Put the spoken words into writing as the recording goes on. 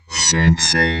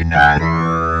Cincinnati.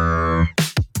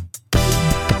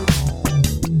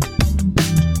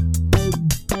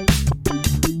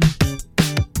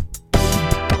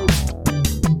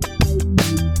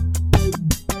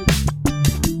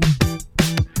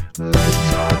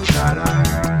 Let's all chatter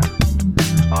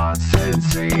on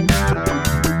Cincinnati.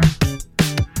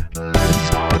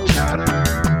 Let's all chatter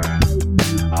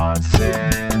on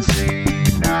Cincinnati.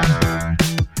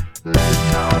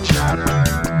 Let's all chatter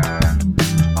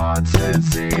on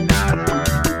Cincinnati.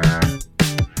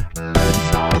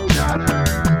 Let's all chatter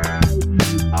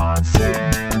on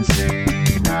Cincinnati.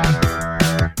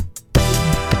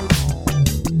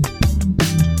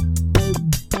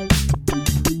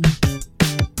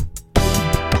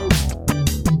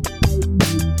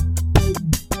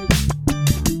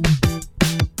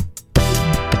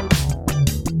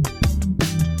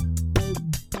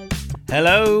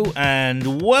 Hello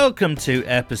and welcome to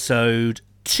episode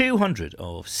 200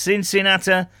 of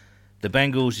Cincinnati, the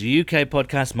Bengals UK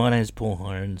podcast. My name is Paul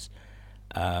Hirons.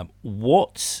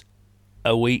 What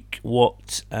a week,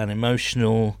 what an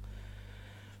emotional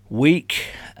week,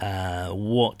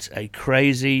 what a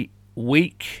crazy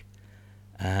week.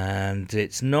 And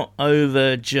it's not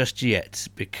over just yet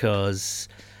because,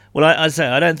 well,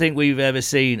 I don't think we've ever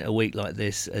seen a week like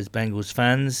this as Bengals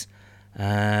fans.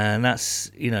 And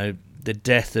that's, the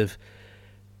death of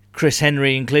Chris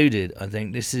Henry included. I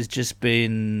think this has just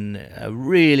been a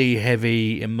really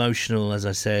heavy, emotional, as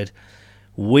I said,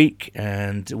 week.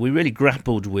 And we really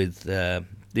grappled with the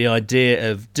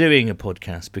idea of doing a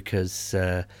podcast because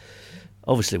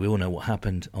obviously we all know what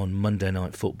happened on Monday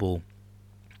Night Football.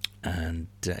 And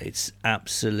it's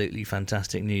absolutely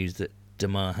fantastic news that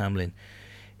Damar Hamlin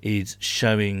is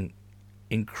showing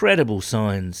incredible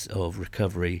signs of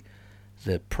recovery.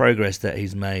 The progress that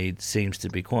he's made seems to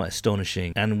be quite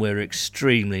astonishing, and we're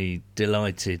extremely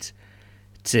delighted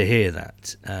to hear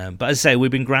that. But as I say, we've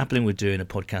been grappling with doing a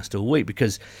podcast all week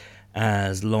because,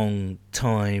 as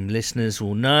long-time listeners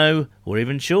will know, or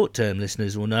even short-term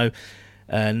listeners will know,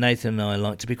 Nathan and I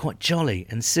like to be quite jolly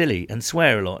and silly and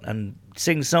swear a lot and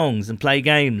sing songs and play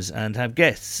games and have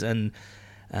guests. And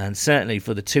certainly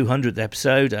for the 200th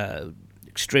episode,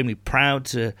 extremely proud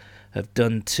to have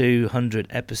done 200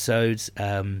 episodes.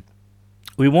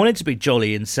 We wanted to be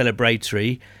jolly and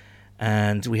celebratory,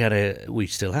 and we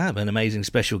still have an amazing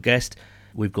special guest.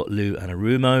 We've got Lou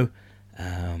Anarumo,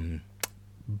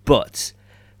 but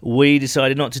we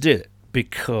decided not to do it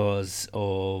because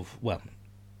of, well,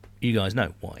 you guys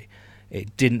know why.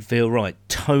 It didn't feel right.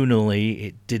 Tonally,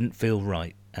 it didn't feel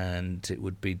right, and it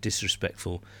would be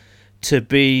disrespectful to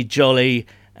be jolly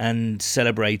and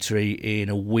celebratory in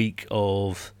a week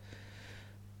of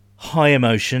high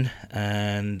emotion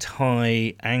and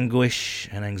high anguish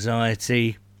and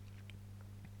anxiety.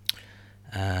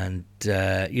 And,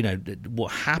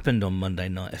 what happened on Monday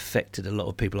night affected a lot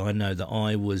of people. I know that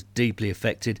I was deeply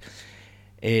affected.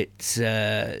 And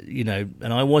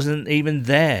I wasn't even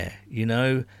there,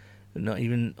 not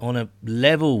even on a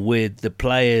level with the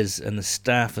players and the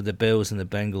staff of the Bills and the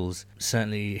Bengals,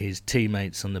 certainly his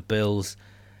teammates on the Bills.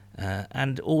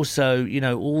 And also,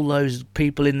 all those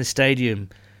people in the stadium.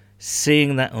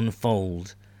 Seeing that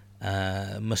unfold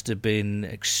must have been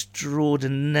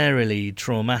extraordinarily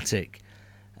traumatic,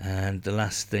 and the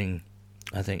last thing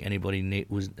I think anybody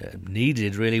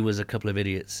needed really was a couple of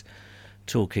idiots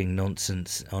talking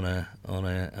nonsense on a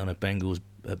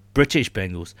British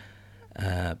Bengals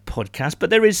podcast. But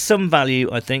there is some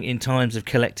value, I think, in times of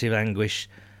collective anguish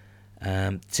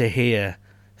to hear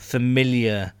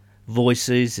familiar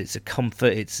voices. It's a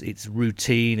comfort. It's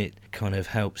routine. It kind of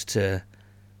helps to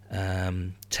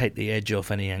take the edge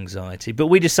off any anxiety. But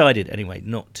we decided anyway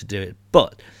not to do it.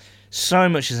 But so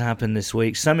much has happened this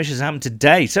week, so much has happened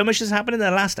today, so much has happened in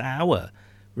the last hour.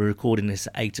 We're recording this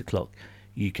at 8 o'clock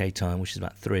UK time, which is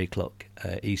about 3 o'clock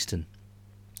Eastern,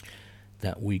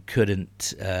 that we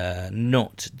couldn't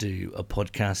not do a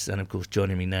podcast. And of course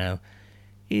joining me now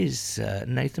is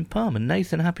Nathan Palmer.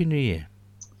 Nathan, Happy New Year.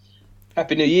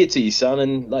 Happy New Year to you, son.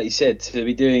 And like you said, to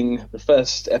be doing the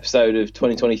first episode of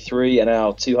 2023 and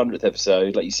our 200th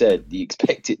episode, like you said, you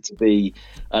expect it to be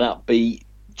an upbeat,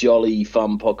 jolly,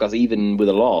 fun podcast, even with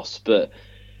a loss. But,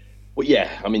 well,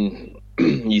 yeah, I mean,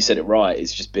 you said it right.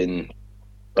 It's just been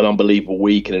an unbelievable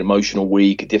week, an emotional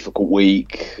week, a difficult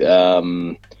week.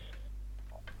 And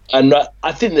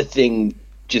I think the thing,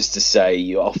 just to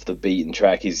say off the beaten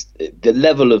track, is the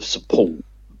level of support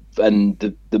and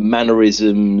the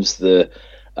mannerisms, the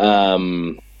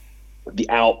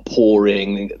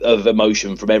outpouring of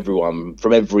emotion from everyone,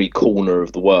 from every corner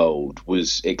of the world,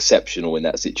 was exceptional in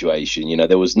that situation.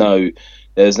 There was no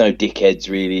there's no dickheads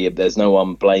really. There's no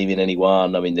one blaming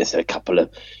anyone. I mean, there's a couple of,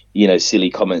 silly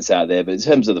comments out there, but in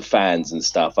terms of the fans and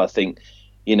stuff, I think,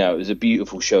 it was a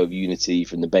beautiful show of unity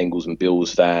from the Bengals and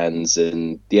Bills fans,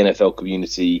 and the NFL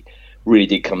community really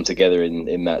did come together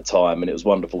in that time, and it was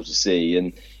wonderful to see.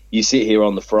 And you sit here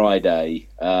on the Friday,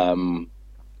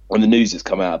 when the news has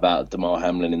come out about Damar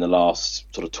Hamlin in the last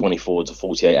sort of 24 to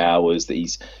 48 hours, that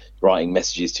he's writing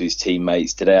messages to his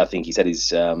teammates. Today, I think he's had his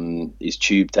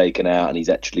tube taken out, and he's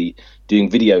actually doing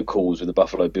video calls with the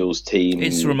Buffalo Bills team.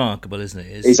 It's remarkable, isn't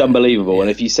it? It's unbelievable. Yeah. And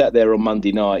if you sat there on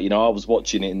Monday night, I was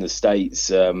watching it in the States,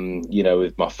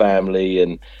 with my family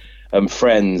and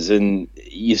friends, and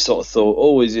you sort of thought,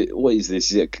 what is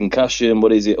this? Is it a concussion?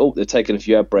 What is it? Oh, they're taking a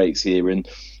few ad breaks here. And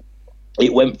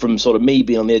it went from sort of me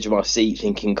being on the edge of my seat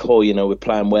thinking, we're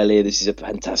playing well here. This is a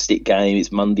fantastic game.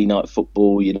 It's Monday Night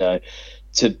Football,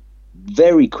 to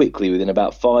very quickly, within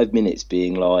about 5 minutes,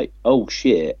 being like, oh,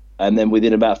 shit. And then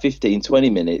within about 15, 20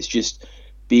 minutes, just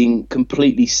being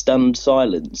completely stunned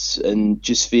silence and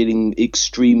just feeling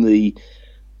extremely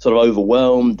sort of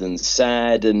overwhelmed and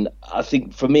sad. And I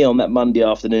think for me on that Monday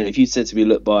afternoon, if you said to me,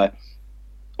 look, by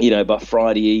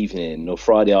Friday evening or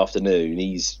Friday afternoon,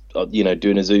 he's,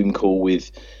 doing a Zoom call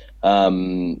with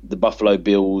the Buffalo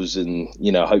Bills and,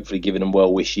 hopefully giving them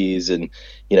well wishes and,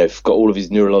 got all of his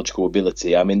neurological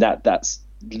ability. I mean, that's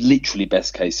literally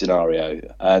best case scenario.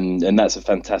 And that's a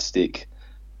fantastic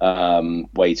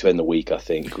way to end the week, I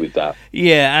think, with that.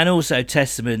 Yeah, and also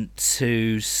testament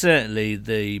to certainly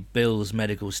the Bills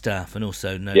medical staff, and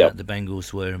also no doubt the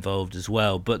Bengals were involved as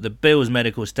well. But the Bills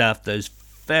medical staff, those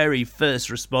very first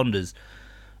responders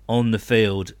on the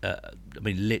field,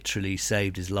 literally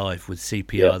saved his life with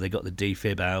CPR. Yeah. They got the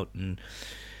defib out and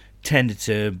tended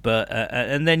to him. But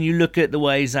and then you look at the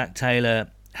way Zach Taylor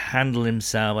handled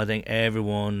himself. I think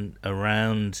everyone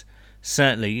around,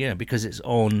 certainly, because it's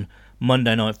on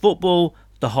Monday Night Football,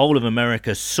 the whole of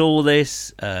America saw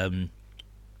this.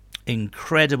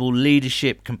 Incredible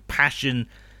leadership, compassion,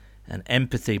 and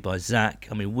empathy by Zach.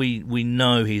 I mean, we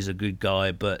know he's a good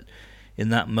guy, but in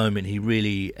that moment, he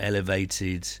really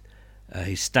elevated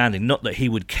his standing. Not that he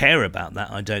would care about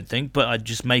that, I don't think, but I'm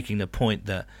just making the point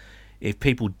that if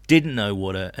people didn't know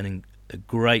what a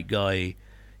great guy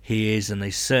he is, and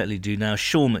they certainly do now,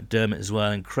 Sean McDermott as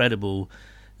well, incredible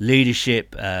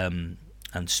leadership and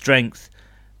strength,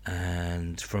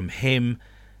 and from him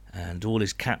and all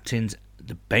his captains,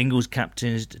 the Bengals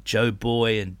captains, Joe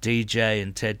Boy and DJ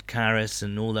and Ted Karras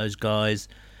and all those guys.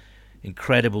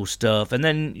 Incredible stuff. And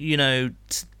then,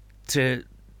 to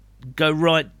go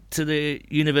right to the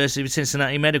University of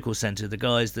Cincinnati Medical Center, the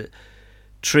guys that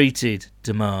treated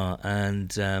Damar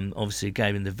and obviously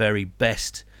gave him the very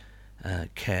best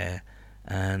care.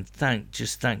 And thank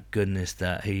goodness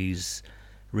that he's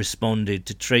responded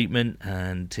to treatment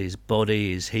and his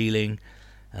body is healing.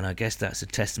 And I guess that's a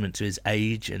testament to his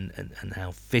age and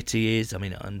how fit he is. I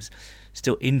mean, I'm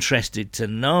still interested to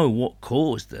know what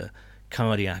caused the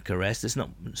cardiac arrest. It's not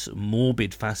sort of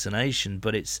morbid fascination,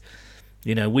 but it's,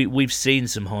 we've seen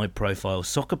some high profile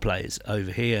soccer players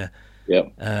over here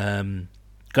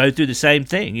go through the same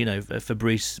thing.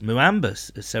 Fabrice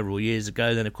Muamba several years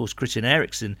ago, then of course Christian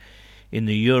Eriksen in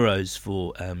the Euros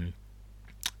for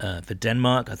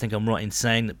Denmark. I think I'm right in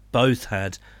saying that both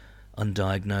had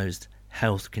undiagnosed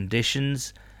health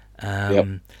conditions.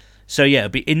 So yeah,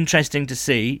 it'd be interesting to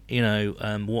see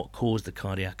what caused the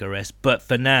cardiac arrest, but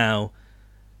for now,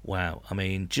 wow, I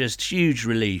mean, just huge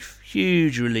relief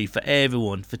for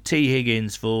everyone, for T.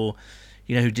 Higgins, for,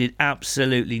 who did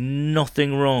absolutely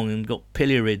nothing wrong and got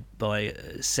pilloried by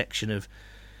a section of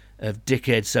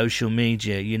dickhead social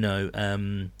media,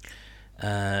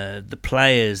 the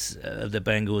players of the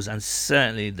Bengals, and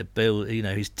certainly the Bills,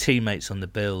 his teammates on the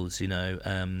Bills,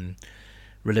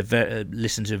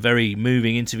 listened to a very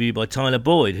moving interview by Tyler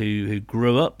Boyd, who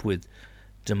grew up with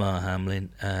Damar Hamlin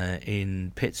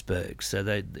in Pittsburgh. So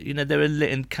they're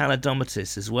in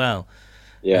Caladomatis as well.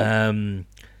 Yeah.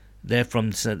 They're from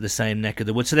the same neck of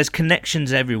the woods. So there's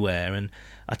connections everywhere. And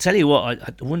I tell you what,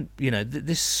 I wouldn't,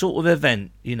 this sort of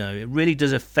event, it really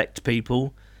does affect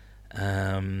people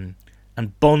and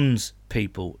bonds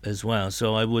people as well.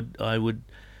 So I would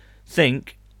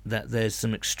think that there's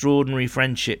some extraordinary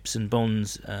friendships and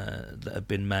bonds that have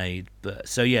been made. But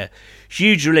so yeah,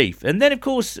 huge relief. And then of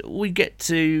course we get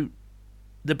to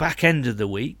the back end of the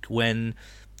week when,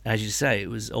 as you say, it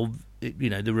was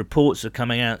the reports are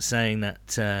coming out saying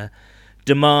that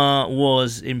Damar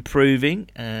was improving,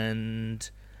 and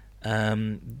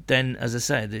then, as I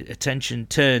say, the attention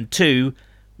turned to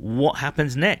what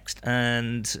happens next,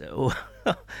 and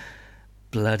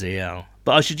bloody hell.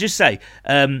 But I should just say,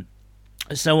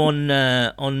 So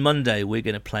on Monday we're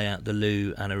going to play out the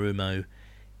Lou Anarumo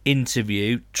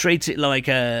interview. Treat it like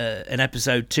an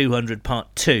episode 200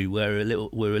 part 2, where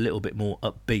we're a little bit more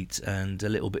upbeat and a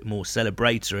little bit more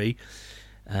celebratory.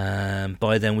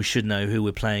 By then we should know who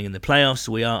we're playing in the playoffs.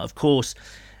 We are, of course,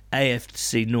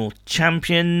 AFC North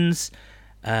champions.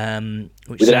 With an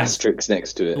asterisk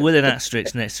next to it. With an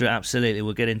asterisk next to it, absolutely.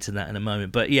 We'll get into that in a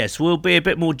moment. But yes, we'll be a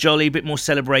bit more jolly, a bit more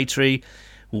celebratory.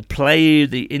 We'll play you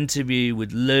the interview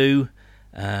with Lou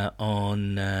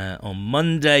on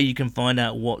Monday. You can find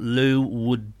out what Lou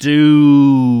would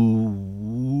do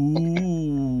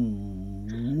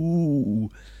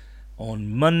on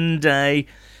Monday.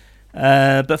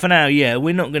 But for now, yeah,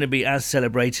 we're not going to be as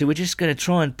celebrated. We're just going to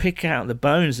try and pick out the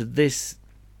bones of this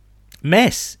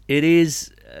mess. It is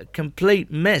a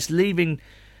complete mess, leaving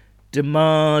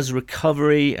Demar's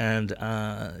recovery and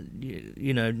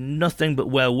nothing but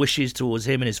well wishes towards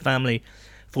him and his family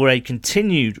for a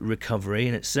continued recovery,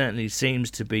 and it certainly seems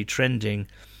to be trending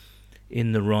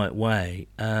in the right way.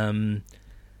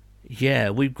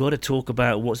 We've got to talk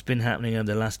about what's been happening over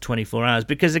the last 24 hours,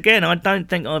 because again, I don't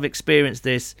think I've experienced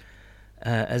this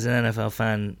as an NFL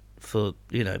fan for,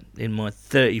 in my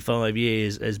 35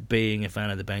 years as being a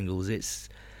fan of the Bengals. It's,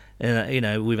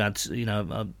 we've had,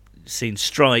 I've seen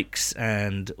strikes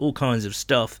and all kinds of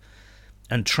stuff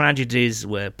and tragedies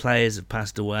where players have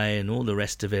passed away and all the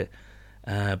rest of it.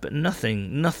 But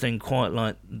nothing quite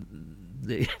like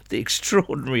the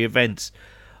extraordinary events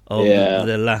of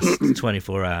the last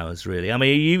 24 hours, really. I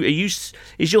mean, is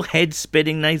your head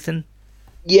spinning, Nathan?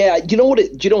 Yeah, do you know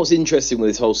what's interesting with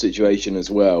this whole situation as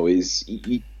well is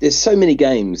there's so many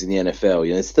games in the NFL.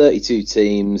 There's 32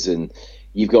 teams, and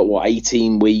you've got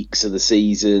 18 weeks of the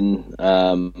season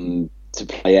to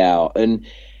play out. And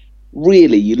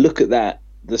really, you look at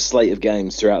the slate of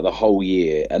games throughout the whole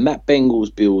year, and that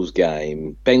Bengals-Bills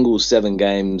game, Bengals 7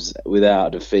 games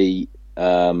without a defeat.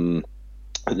 The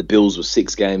Bills were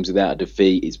 6 games without a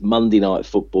defeat. It's Monday Night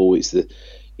Football. It's the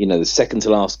second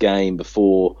to last game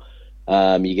before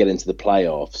you get into the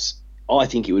playoffs. I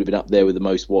think it would have been up there with the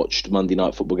most watched Monday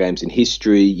Night Football games in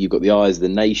history. You've got the eyes of the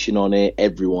nation on it.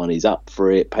 Everyone is up for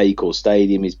it. Paycor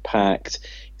Stadium is packed.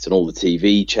 It's on all the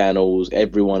TV channels.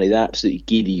 Everyone is absolutely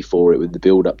giddy for it with the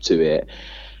build up to it.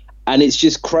 And it's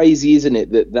just crazy, isn't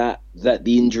it, that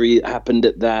the injury happened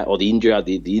at that, or the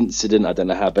incident, I don't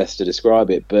know how best to describe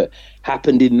it, but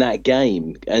happened in that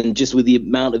game. And just with the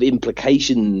amount of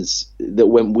implications that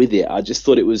went with it, I just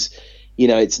thought it was,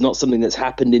 it's not something that's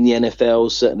happened in the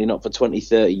NFL, certainly not for 20,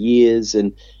 30 years.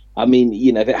 And I mean,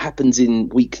 if it happens in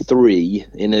week 3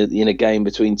 in a game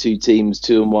between two teams,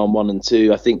 2-1,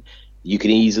 1-2, I think you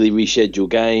can easily reschedule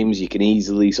games. You can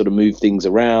easily sort of move things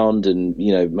around and,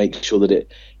 make sure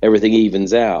that everything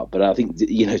evens out. But I think,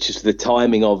 just the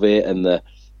timing of it and the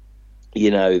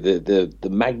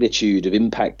magnitude of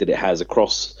impact that it has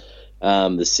across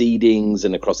the seedings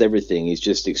and across everything is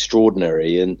just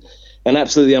extraordinary and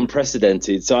absolutely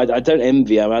unprecedented. So I don't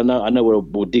envy. I know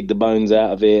we'll dig the bones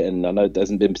out of it, and I know it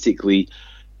hasn't been particularly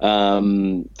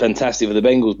fantastic for the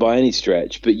Bengals by any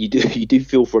stretch, but you do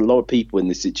feel for a lot of people in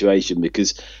this situation,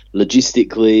 because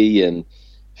logistically and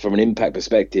from an impact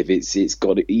perspective, it's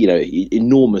got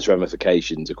enormous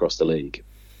ramifications across the league.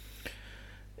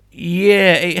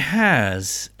 Yeah, it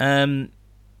has. I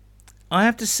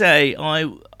have to say,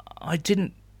 I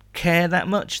didn't care that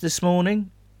much this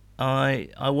morning.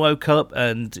 I woke up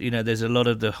and there's a lot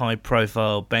of the high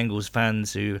profile Bengals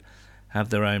fans who have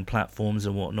their own platforms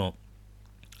and whatnot,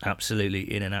 absolutely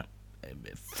in and out,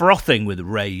 frothing with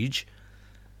rage.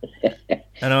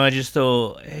 And I just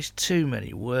thought, it's too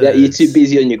many words. Yeah, you're too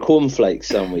busy on your cornflakes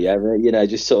somewhere.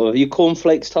 Just sort of, are you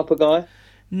cornflakes type of guy?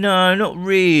 No, not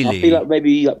really. I feel like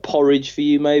maybe like porridge for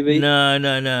you, maybe. No.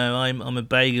 I'm a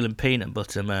bagel and peanut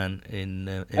butter man.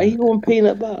 Are you on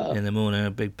peanut butter? In the morning, I'm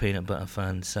a big peanut butter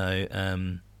fan. So,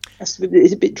 is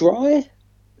it a bit dry?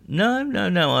 No.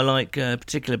 I like a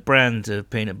particular brand of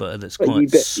peanut butter that's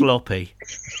quite sloppy.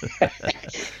 You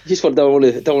just don't want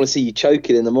to see you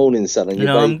choking in the morning, son.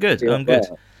 No, I'm good.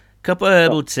 Cup of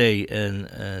herbal tea and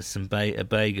a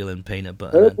bagel and peanut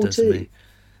butter. Herbal tea. Me.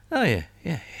 Oh yeah.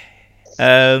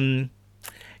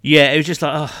 It was just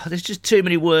like, there's just too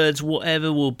many words.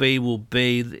 Whatever will be, will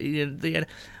be.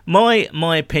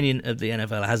 My opinion of the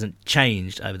NFL hasn't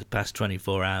changed over the past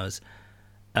 24 hours.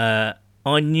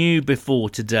 I knew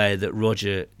before today that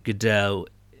Roger Goodell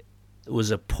was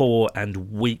a poor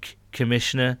and weak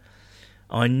commissioner.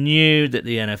 I knew that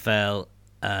the NFL,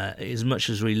 as much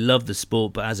as we love the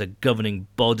sport, but as a governing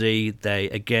body,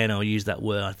 I'll use that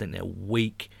word, I think they're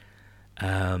weak.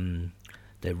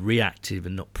 They're reactive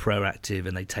and not proactive,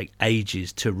 and they take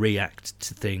ages to react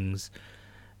to things.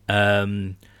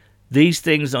 These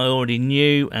things I already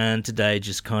knew, and today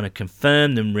just kind of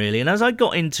confirmed them, really. And as I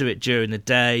got into it during the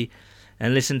day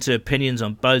and listened to opinions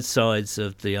on both sides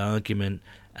of the argument,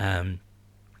 there's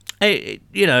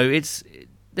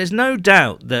no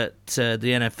doubt that the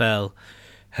NFL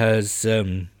has,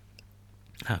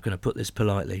 how can I put this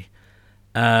politely,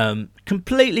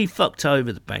 completely fucked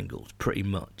over the Bengals, pretty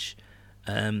much.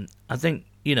 I think,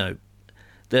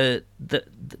 the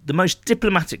most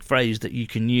diplomatic phrase that you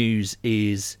can use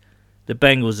is the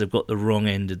Bengals have got the wrong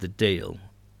end of the deal,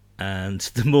 and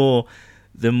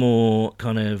the more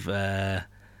kind of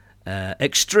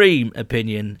extreme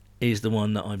opinion is the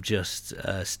one that I've just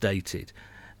stated.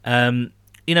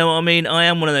 You know what I mean? I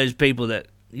am one of those people that,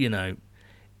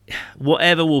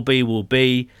 whatever will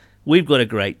be. We've got a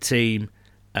great team.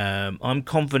 I'm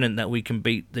confident that we can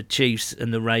beat the Chiefs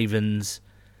and the Ravens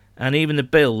and even the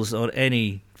Bills on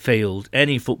any field,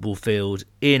 any football field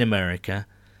in America.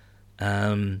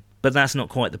 But that's not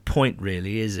quite the point,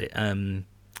 really, is it? The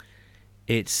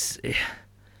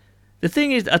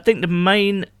thing is, I think the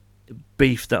main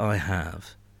beef that I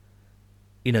have,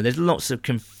 there's lots of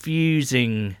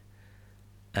confusing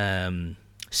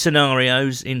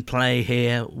scenarios in play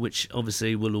here, which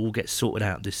obviously will all get sorted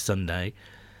out this Sunday.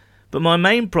 But my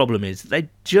main problem is they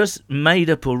just made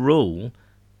up a rule,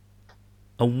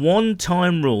 a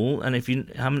one-time rule, and if you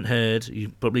haven't heard, you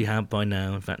probably have by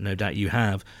now, in fact, no doubt you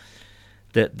have,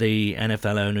 that the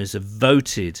NFL owners have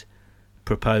voted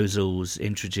proposals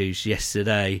introduced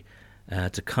yesterday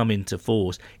to come into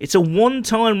force. It's a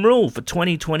one-time rule for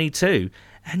 2022,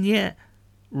 and yet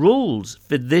rules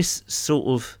for this sort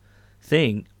of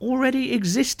thing already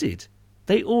existed.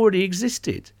 They already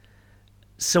existed.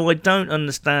 So I don't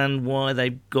understand why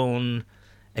they've gone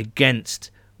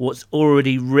against what's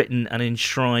already written and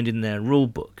enshrined in their rule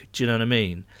book. Do you know what I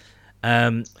mean?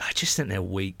 I just think they're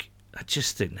weak.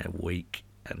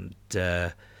 And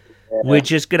we're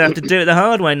just going to have to do it the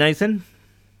hard way, Nathan.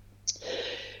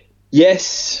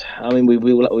 Yes, I mean we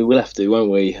will have to,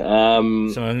 won't we? So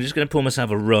I'm just going to pour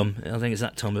myself a rum. I think it's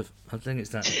that time of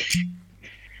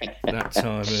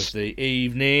the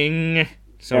evening.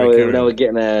 Sorry, now we're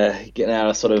getting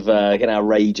our sort of getting our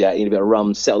rage out. You need a bit of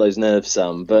rum, settle those nerves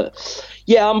some. But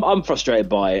yeah, I'm frustrated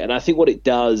by it, and I think what it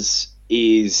does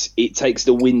is it takes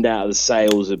the wind out of the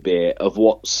sails a bit of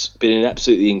what's been an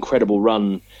absolutely incredible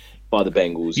run by the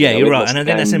Bengals. Yeah, you're right, and I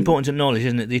think that's important to acknowledge,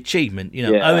 isn't it? The achievement,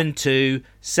 0-2,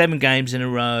 7 games in a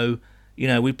row.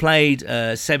 We played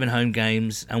 7 home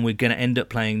games, and we're going to end up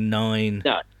playing 9.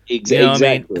 No, exactly.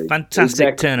 I mean?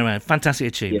 Fantastic turnaround, fantastic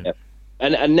achievement. Yeah.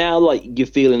 And now, like, you're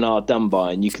feeling done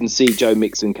by, and you can see Joe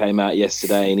Mixon came out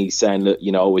yesterday and he's saying, look,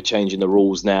 we're changing the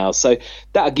rules now. So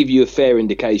that'll give you a fair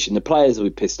indication. The players will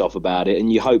be pissed off about it,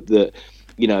 and you hope that,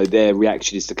 their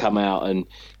reaction is to come out and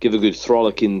give a good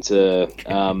frolic into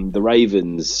the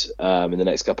Ravens in the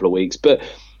next couple of weeks. But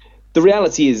the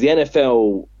reality is the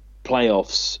NFL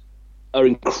playoffs are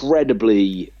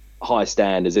incredibly high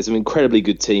standards. There's some incredibly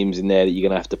good teams in there that you're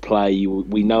going to have to play.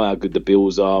 We know how good the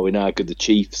Bills are. We know how good the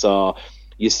Chiefs are.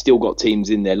 You've still got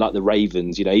teams in there like the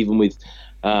Ravens, even with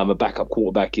a backup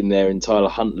quarterback in there in Tyler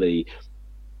Huntley.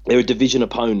 They're a division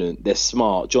opponent. They're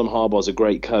smart. John Harbaugh's a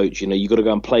great coach. You've got to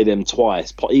go and play them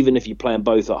twice. Even if you play them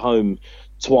both at home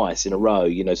twice in a row,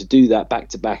 to do that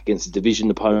back-to-back against a division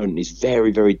opponent is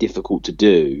very, very difficult to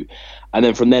do. And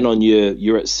then from then on,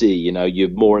 you're at sea. You're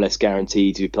more or less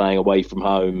guaranteed to be playing away from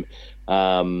home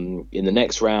in the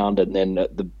next round, and then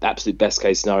at the absolute best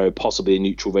case scenario, possibly a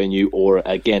neutral venue, or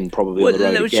again, probably on the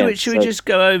road again. Should we just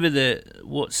go over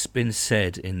what's been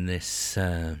said in this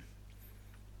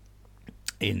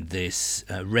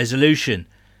resolution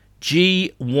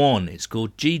G1? It's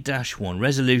called G-1,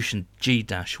 resolution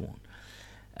G-1.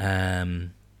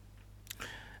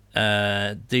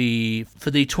 For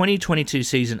the 2022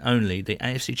 season only, the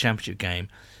AFC Championship game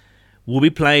will be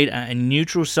played at a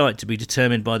neutral site to be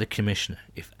determined by the commissioner.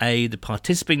 If A, the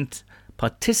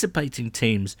participating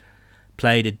teams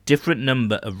played a different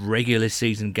number of regular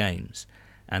season games,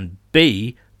 and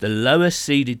B, the lowest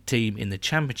seeded team in the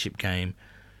championship game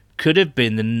could have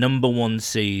been the number 1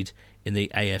 seed in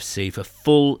the AFC for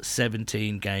full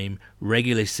 17-game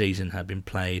regular season had been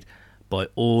played by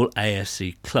all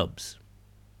AFC clubs.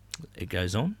 It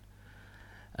goes on.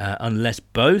 Unless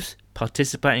both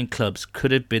participating clubs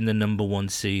could have been the number 1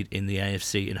 seed in the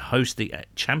AFC and host the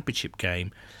championship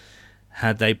game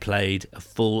had they played a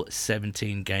full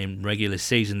 17-game regular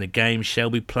season. The game shall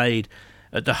be played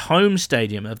at the home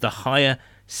stadium of the higher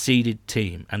seeded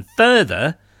team. And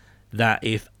further, that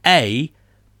if A,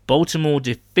 Baltimore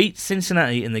defeats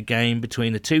Cincinnati in the game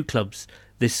between the two clubs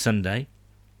this Sunday,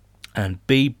 And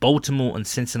B, Baltimore and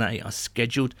Cincinnati are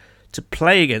scheduled to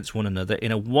play against one another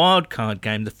in a wild card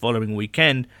game the following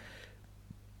weekend.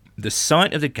 The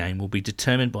site of the game will be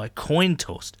determined by a coin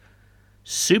toss,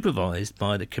 supervised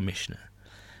by the commissioner.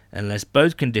 Unless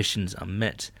both conditions are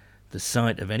met, the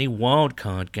site of any wild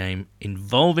card game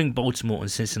involving Baltimore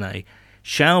and Cincinnati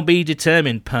shall be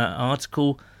determined per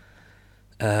Article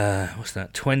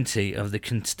 20 of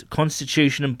the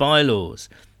Constitution and bylaws.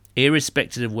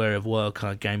 Irrespective of where a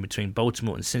wildcard game between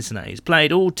Baltimore and Cincinnati is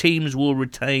played, all teams will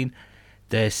retain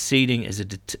their seeding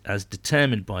as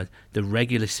determined by the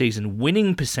regular season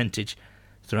winning percentage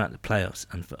throughout the playoffs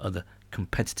and for other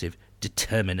competitive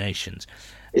determinations.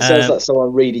 It sounds like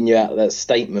someone reading you out that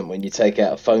statement when you take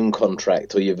out a phone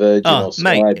contract or your Virgin or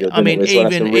Sky. Mate, I mean,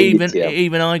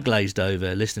 even I glazed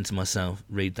over listening to myself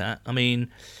read that. I mean,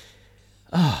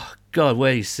 oh God,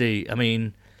 where you see? I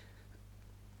mean,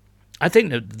 I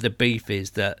think the beef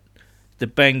is that the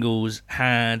Bengals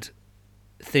had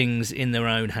things in their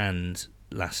own hands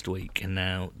last week, and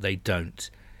now they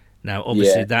don't. Now,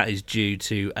 obviously, that is due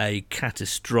to a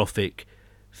catastrophic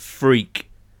freak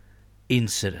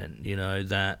incident,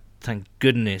 that, thank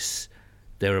goodness,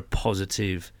 there are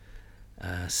positive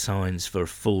signs for a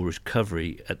full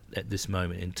recovery at this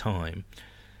moment in time.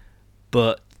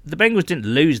 But the Bengals didn't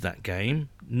lose that game,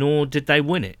 nor did they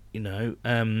win it,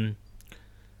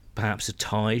 Perhaps a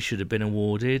tie should have been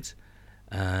awarded.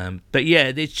 But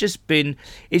yeah, it's just been...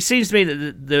 It seems to me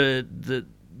that the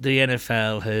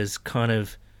NFL has kind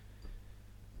of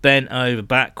bent over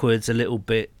backwards a little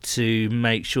bit to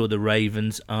make sure the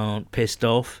Ravens aren't pissed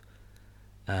off.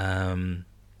 The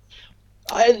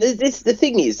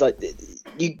thing is, like,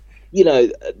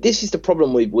 this is the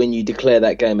problem with when you declare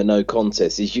that game a no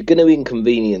contest, is you're going to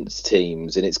inconvenience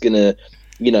teams, and it's going to,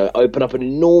 open up an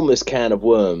enormous can of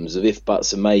worms of if,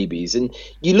 buts, and maybes. And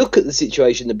you look at the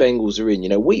situation the Bengals are in.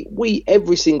 We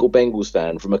every single Bengals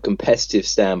fan, from a competitive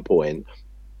standpoint,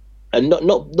 and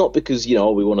not because we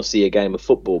want to see a game of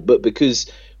football, but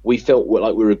because we felt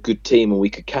like we were a good team and we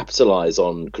could capitalise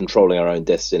on controlling our own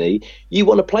destiny. You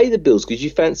want to play the Bills because you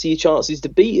fancy your chances to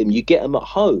beat them. You get them at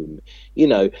home.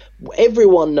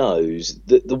 Everyone knows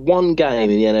that the one game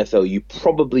in the NFL you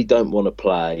probably don't want to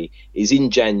play is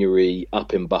in January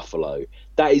up in Buffalo.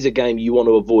 That is a game you want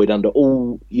to avoid under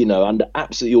under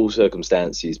absolutely all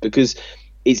circumstances, because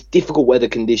it's difficult weather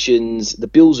conditions. The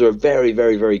Bills are a very,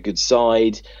 very, very good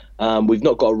side. We've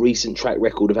not got a recent track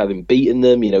record of having beaten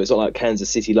them. It's not like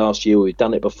Kansas City last year. We've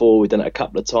done it before. We've done it a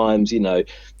couple of times.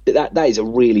 That is a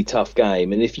really tough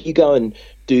game. And if you go and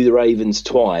do the Ravens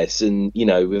twice, and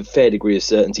with a fair degree of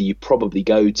certainty, you probably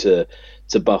go to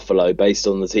Buffalo based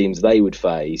on the teams they would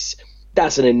face.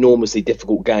 That's an enormously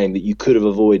difficult game that you could have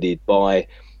avoided by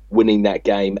winning that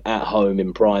game at home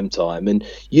in prime time. And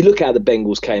you look how the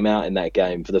Bengals came out in that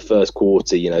game for the first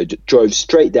quarter, drove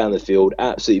straight down the field,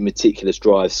 absolutely meticulous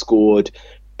drive, scored,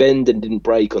 bend and didn't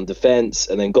break on defense,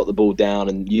 and then got the ball down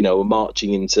and, were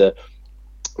marching into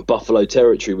Buffalo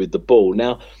territory with the ball.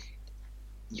 Now,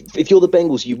 if you're the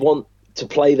Bengals, you want to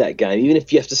play that game, even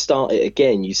if you have to start it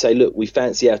again. You say, look, we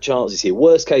fancy our chances here.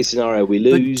 Worst case scenario, we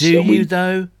lose. But do you,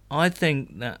 though? I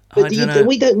think that I don't know.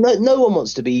 We don't. No one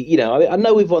wants to be. I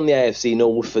know we've won the AFC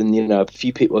North, and a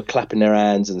few people are clapping their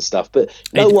hands and stuff. But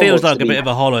it feels like a bit of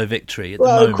a hollow victory. At the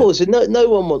moment. Of course, no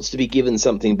one wants to be given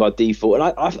something by default.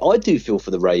 And I do feel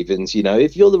for the Ravens.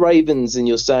 If you're the Ravens and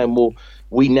you're saying, well,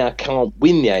 we now can't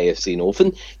win the AFC North,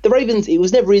 and the Ravens, it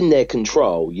was never in their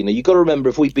control. You got to remember,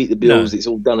 if we beat the Bills, it's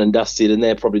all done and dusted, and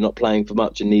they're probably not playing for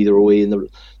much, and neither are we in the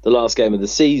last game of the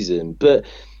season. But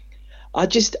I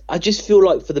just feel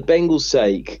like, for the Bengals'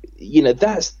 sake,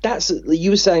 that's you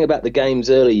were saying about the games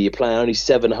earlier. You're playing only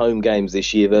 7 home games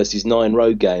this year versus 9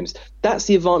 road games. That's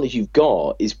the advantage you've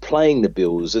got, is playing the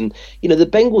Bills. And the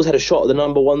Bengals had a shot at the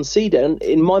number 1 seed, and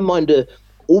in my mind, a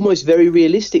almost very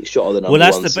realistic shot at the number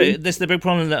 1 seed. That's the big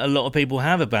problem that a lot of people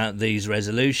have about these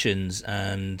resolutions,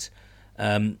 and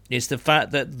it's the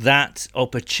fact that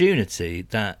opportunity,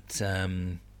 that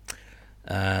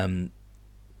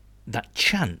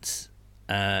chance,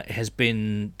 has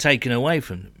been taken away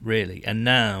from them, really. And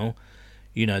now,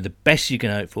 the best you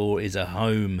can hope for is a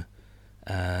home,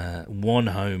 one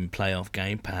home playoff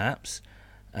game, perhaps,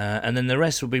 and then the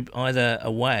rest will be either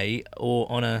away or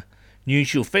on a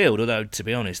neutral field. Although, to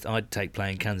be honest, I'd take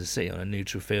playing Kansas City on a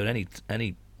neutral field any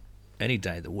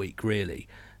day of the week, really.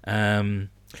 It's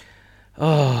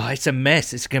a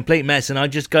mess. It's a complete mess. And I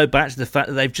just go back to the fact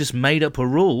that they've just made up a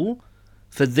rule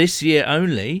for this year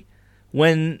only,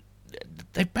 when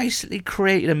they basically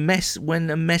created a mess when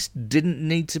a mess didn't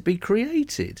need to be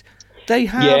created. They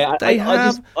have Yeah, they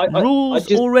have rules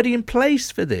just already in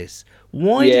place for this.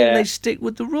 Why Yeah. didn't they stick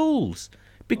with the rules?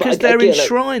 Because But I they're get that-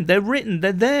 enshrined, they're written,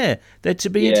 they're there, they're to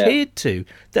be Yeah. adhered to.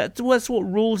 That's what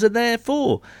rules are there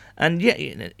for. And yeah,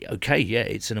 okay, yeah,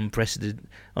 it's an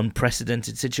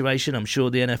unprecedented situation. I'm sure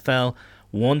the NFL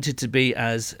wanted to be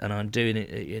as, and I'm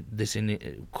doing this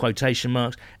in quotation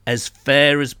marks, as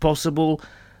fair as possible.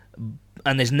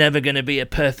 And there's never going to be a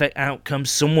perfect outcome.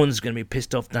 Someone's going to be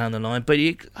pissed off down the line. But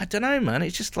I don't know, man.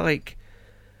 It's just like,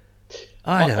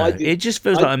 I don't know. It just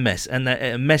feels like a mess, and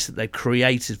a mess that they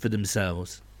created for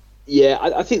themselves. Yeah,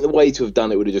 I think the way to have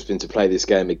done it would have just been to play this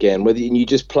game again. Whether you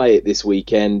just play it this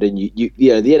weekend, and you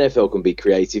know the NFL can be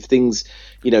creative. Things,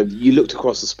 you looked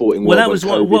across the sporting world. Well, that was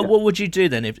when what would you do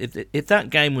then if that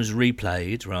game was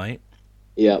replayed, right?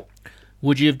 Yeah.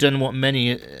 Would you have done what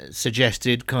many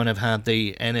suggested, kind of have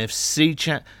the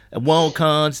NFC wild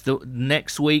cards the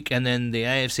next week and then the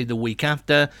AFC the week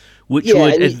after, which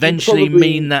would eventually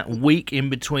mean that week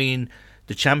in between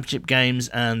the championship games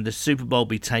and the Super Bowl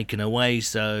be taken away?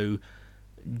 So,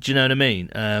 do you know what I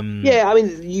mean? Yeah, I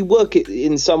mean, you work it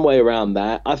in some way around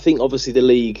that. I think obviously the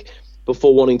league,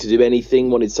 before wanting to do anything,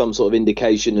 wanted some sort of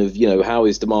indication of, how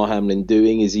is Damar Hamlin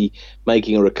doing? Is he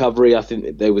making a recovery? I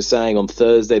think they were saying on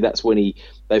Thursday that's when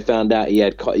they found out he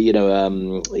had,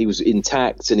 he was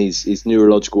intact and his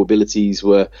neurological abilities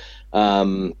were,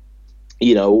 all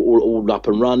up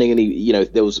and running, and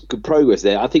there was good progress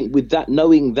there. I think with that,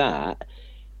 knowing that,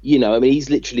 he's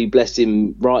literally, bless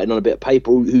him, writing on a bit of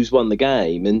paper who's won the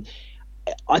game. And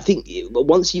I think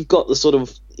once you've got the sort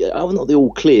of, not the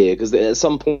all clear, because at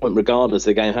some point, regardless,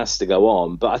 the game has to go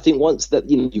on. But I think once that,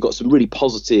 you've got some really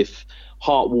positive,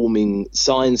 heartwarming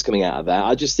signs coming out of that,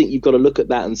 I just think you've got to look at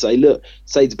that and say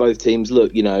to both teams,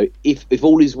 look, if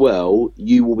all is well,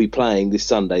 you will be playing this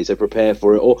Sunday, so prepare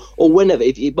for it. Or whenever,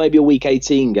 if it may be a Week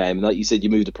 18 game, like you said, you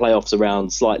move the playoffs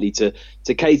around slightly to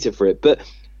cater for it. But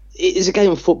it's a game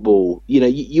of football.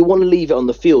 You want to leave it on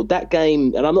the field. That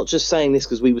game, and I'm not just saying this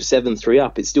because we were 7-3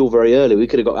 up. It's still very early. We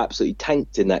could have got absolutely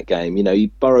tanked in that game.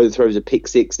 Burrow throws a pick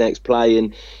six next play,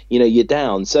 and you're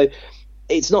down. So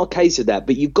it's not a case of that.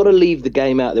 But you've got to leave the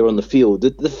game out there on the field.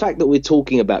 The fact that we're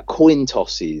talking about coin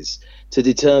tosses to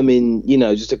determine,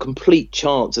 just a complete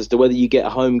chance as to whether you get a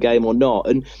home game or not.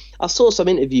 And I saw some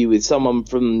interview with someone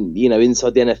from,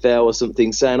 inside the NFL or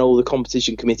something saying, the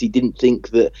competition committee didn't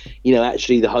think that,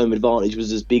 actually the home advantage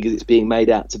was as big as it's being made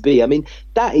out to be. I mean,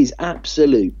 that is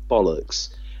absolute bollocks.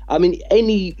 I mean,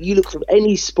 you look from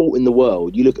any sport in the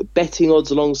world, you look at betting odds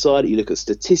alongside it, you look at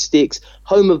statistics,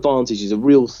 home advantage is a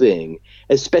real thing,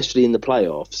 especially in the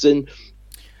playoffs. And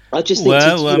I just think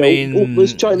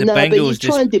try and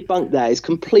debunk that. It's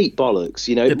complete bollocks.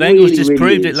 The Bengals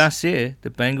disproved it last year. The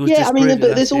Bengals. Yeah, I mean,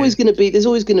 but there's always going to be.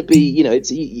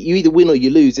 It's you either win or you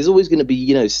lose. There's always going to be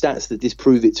stats that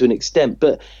disprove it to an extent.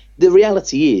 But the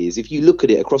reality is, if you look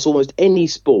at it across almost any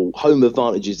sport, home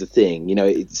advantage is the thing.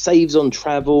 It saves on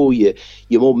travel. You're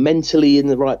more mentally in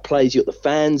the right place. You've got the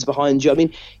fans behind you. I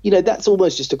mean, that's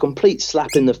almost just a complete slap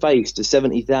in the face to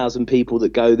 70,000 people that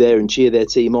go there and cheer their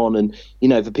team on. And,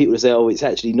 for people to say, it's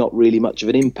actually not really much of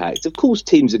an impact. Of course,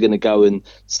 teams are going to go and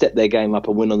step their game up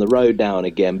and win on the road now and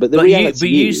again. But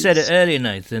you said it earlier,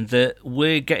 Nathan, that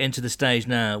we're getting to the stage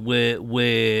now where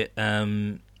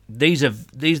These are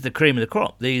the cream of the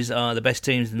crop. These are the best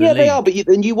teams in the league. Yeah, they are. But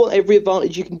you want every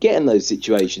advantage you can get in those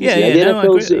situations. Yeah, the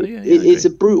NFL's, I agree. It's a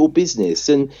brutal business,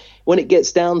 and when it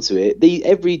gets down to it,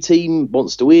 every team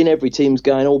wants to win. Every team's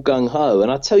going all gung ho.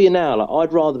 And I tell you now,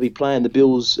 I'd rather be playing the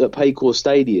Bills at Paycor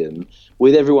Stadium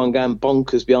with everyone going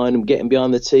bonkers behind them, getting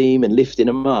behind the team and lifting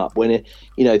them up when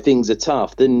things are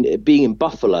tough, than being in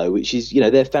Buffalo, which is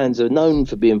their fans are known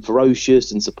for being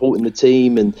ferocious and supporting the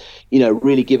team and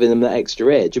really giving them that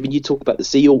extra edge. I mean, you talk about the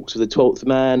Seahawks with the 12th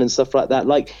man and stuff like that.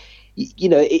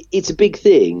 It's a big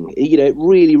thing. It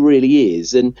really, really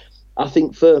is. And I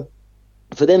think for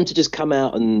them to just come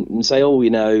out and say,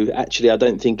 actually, I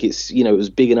don't think it's it was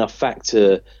a big enough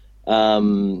factor.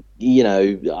 I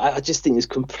just think it's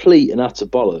complete and utter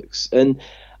bollocks. And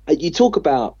you talk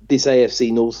about this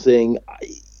AFC North thing.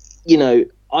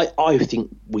 I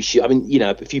think we should. I mean,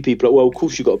 a few people are, well, of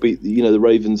course you've got to beat the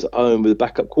Ravens at home with a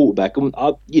backup quarterback. And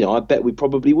I bet we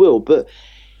probably will. But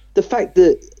the fact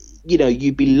that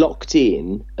you'd be locked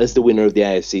in as the winner of the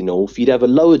AFC North, you'd have a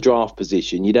lower draft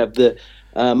position, you'd have the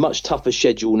much tougher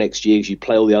schedule next year as you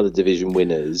play all the other division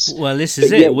winners. Well, this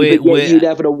is it. You'd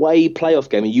have an away playoff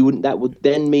game, and that would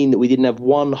then mean that we didn't have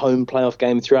one home playoff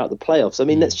game throughout the playoffs. I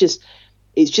mean, it's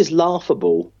just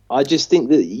laughable. I just think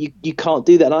that you can't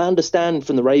do that. And I understand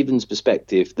from the Ravens'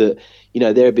 perspective that,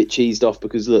 they're a bit cheesed off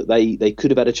because, look, they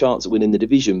could have had a chance at winning the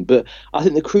division. But I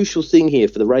think the crucial thing here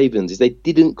for the Ravens is they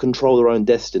didn't control their own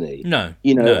destiny. No.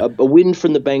 A win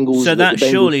from the Bengals. So that the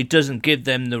Bengals, surely doesn't give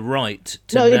them the right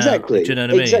to No, now, exactly. Do you know what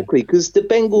I mean? Exactly, because the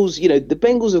Bengals, the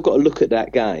Bengals have got to look at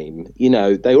that game.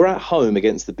 They were at home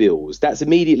against the Bills. That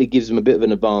immediately gives them a bit of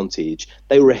an advantage.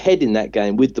 They were ahead in that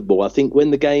game with the ball. I think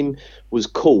when the game was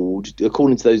called,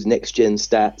 according to those next-gen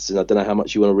stats, and I don't know how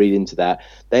much you want to read into that,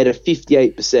 they had a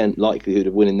 58% likelihood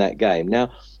of winning that game.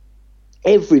 Now,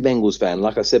 every Bengals fan,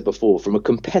 like I said before, from a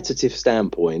competitive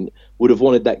standpoint, would have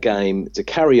wanted that game to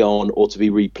carry on or to be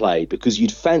replayed because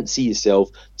you'd fancy yourself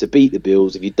to beat the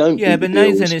Bills. If you don't beat but the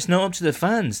Bills... Nathan, it's not up to the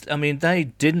fans. I mean, they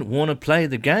didn't want to play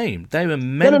the game. They were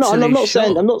mentally No, I'm not shot.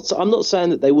 saying I'm not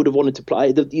saying that they would have wanted to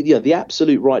play. The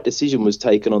absolute right decision was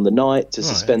taken on the night to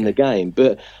suspend the game.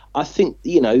 But I think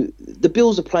the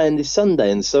Bills are playing this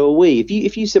Sunday, and so are we.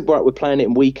 If you said, right, we're playing it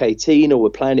in week 18 or we're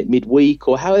playing it midweek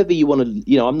or however you want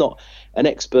to, I'm not an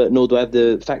expert nor do I have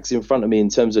the facts in front of me in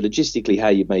terms of logistically how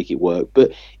you make it work.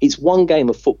 But it's one game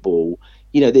of football.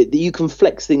 That you can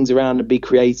flex things around and be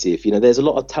creative. There's a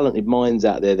lot of talented minds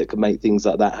out there that can make things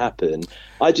like that happen.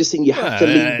 I just think you have to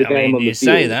leave the game on the field. You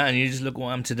say that, and you just look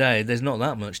what I'm today. There's not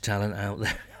that much talent out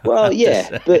there. Well,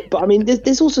 yeah, but I mean,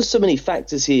 there's also so many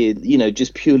factors here.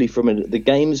 Just purely from the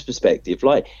game's perspective,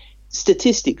 like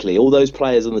statistically, all those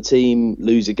players on the team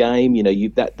lose a game.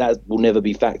 That will never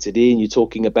be factored in. You're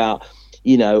talking about.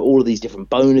 All of these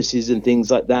different bonuses and things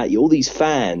like that. All these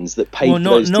fans that pay for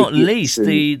those not tickets least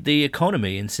and... the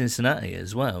economy in Cincinnati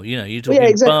as well. You're talking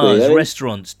exactly. bars, I mean,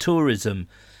 restaurants, tourism,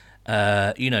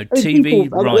 TV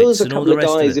there rights, was a and all couple the of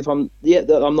rest guys, of it.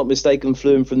 if I'm not mistaken,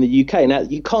 flew in from the UK. Now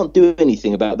you can't do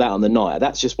anything about that on the night.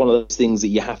 That's just one of those things that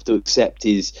you have to accept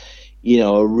is.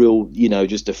 A real,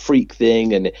 just a freak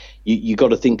thing. And you got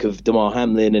to think of Damar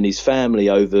Hamlin and his family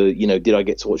over, did I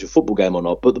get to watch a football game or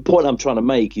not? But the point I'm trying to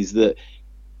make is that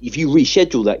if you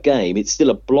reschedule that game, it's still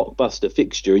a blockbuster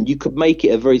fixture and you could make it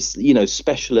a very,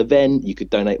 special event. You could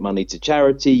donate money to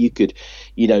charity. You could,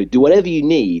 do whatever you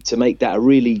need to make that a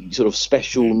really sort of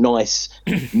special, nice,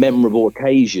 memorable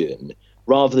occasion.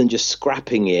 Rather than just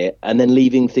scrapping it and then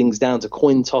leaving things down to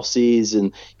coin tosses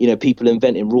and, people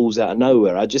inventing rules out of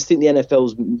nowhere. I just think the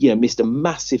NFL's, missed a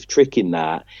massive trick in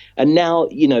that. And now,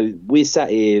 we're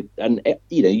sat here and,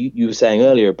 you were saying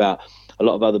earlier about a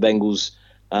lot of other Bengals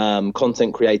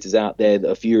content creators out there that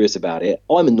are furious about it.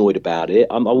 I'm annoyed about it.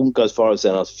 I wouldn't go as far as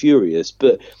saying I was furious,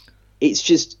 but it's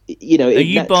just, Are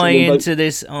you buying into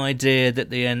this idea that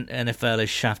the NFL has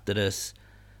shafted us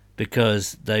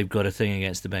because they've got a thing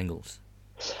against the Bengals?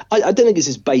 I don't think it's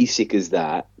as basic as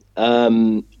that.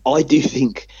 I do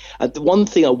think the one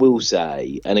thing I will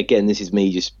say, and again, this is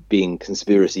me just being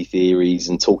conspiracy theories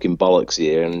and talking bollocks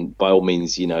here, and by all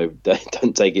means,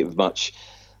 don't take it with much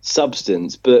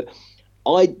substance, but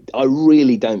I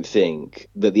really don't think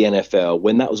that the NFL,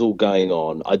 when that was all going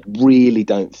on, I really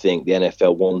don't think the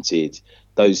NFL wanted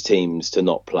those teams to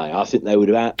not play. I think they would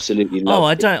have absolutely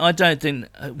loved it. I don't think.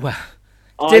 Well.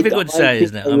 Difficult to say,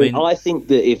 isn't it? I think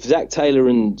that if Zach Taylor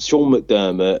and Sean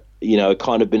McDermott,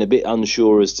 kind of been a bit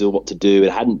unsure as to what to do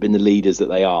and hadn't been the leaders that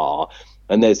they are,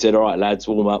 and they said, all right, lads,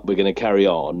 warm up, we're going to carry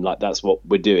on, like that's what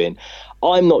we're doing.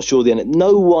 I'm not sure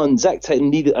Zach Taylor,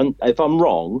 neither, and if I'm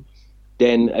wrong,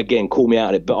 then again, call me out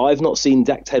on it. But I've not seen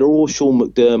Zach Taylor or Sean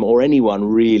McDermott or anyone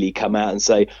really come out and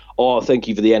say, oh, thank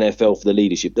you for the NFL for the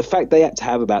leadership. The fact they had to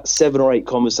have about 7 or 8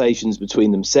 conversations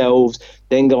between themselves,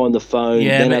 then go on the phone.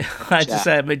 Yeah, then I have to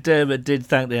say, McDermott did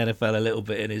thank the NFL a little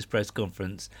bit in his press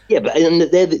conference. Yeah, but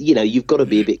you've got to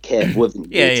be a bit careful,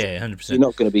 haven't you? Yeah, 100%. You're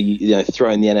not going to be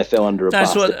throwing the NFL under a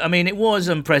bus. It was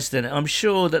unprecedented. I'm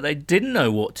sure that they didn't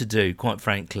know what to do, quite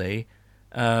frankly.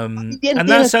 And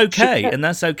that's okay. And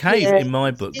that's okay in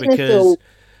my book because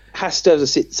has to have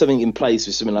something in place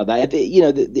with something like that.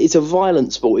 It's a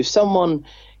violent sport. If someone,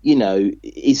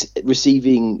 is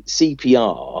receiving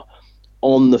CPR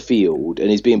on the field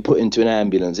and is being put into an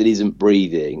ambulance and isn't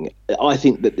breathing, I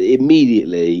think that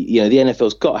immediately, the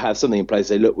NFL's got to have something in place.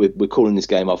 Say, look, we're calling this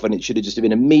game off, and it should have just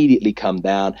been immediately come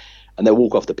down, and they'll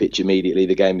walk off the pitch immediately.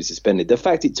 The game is suspended. The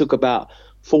fact it took about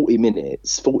 45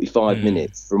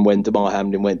 minutes from when Damar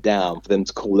Hamlin went down for them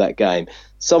to call that game.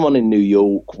 Someone in New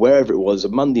York, wherever it was, a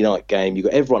Monday night game, you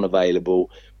got everyone available.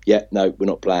 Yeah, no, we're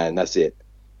not playing. That's it.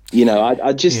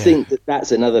 I just think that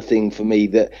that's another thing for me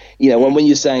that, when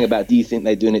you're saying about, do you think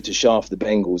they're doing it to shaft the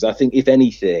Bengals? I think if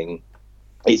anything,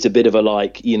 it's a bit of a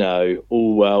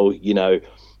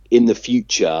in the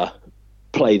future,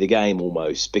 play the game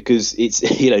almost, because it's,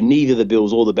 neither the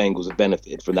Bills or the Bengals have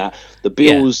benefited from that. The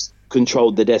Bills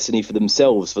controlled the destiny for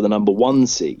themselves for the number 1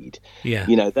 seed. Yeah.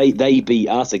 You know, they beat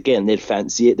us again. They'd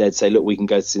fancy it. They'd say, look, we can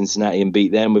go to Cincinnati and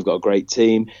beat them. We've got a great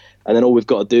team. And then all we've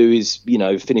got to do is, you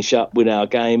know, finish up, win our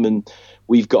game, and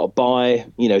we've got to buy,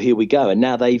 you know, here we go. And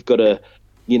now they've got to,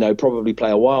 you know, probably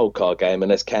play a wild card game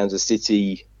unless Kansas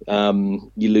City,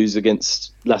 you lose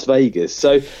against Las Vegas.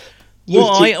 So,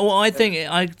 I think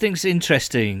it's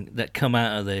interesting that come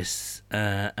out of this,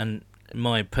 and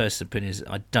my personal opinion is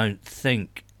I don't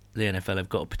think the NFL have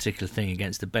got a particular thing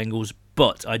against the Bengals,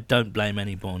 but I don't blame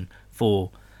anyone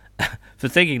for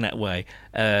thinking that way,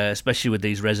 especially with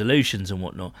these resolutions and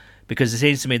whatnot, because it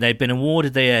seems to me they've been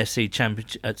awarded the AFC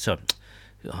championship.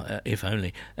 If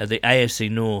only the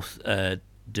AFC North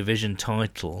division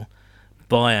title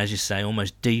by, as you say,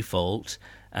 almost default,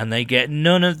 and they get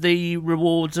none of the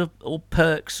rewards or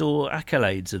perks or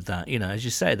accolades of that. You know, as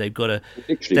you say, they've got a,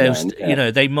 you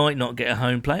know, they might not get a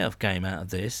home playoff game out of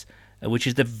this, which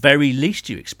is the very least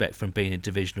you expect from being a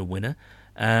divisional winner.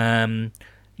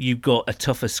 You've got a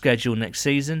tougher schedule next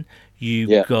season.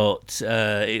 You've got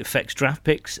it affects draft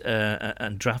picks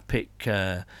and draft pick,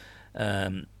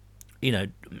 you know,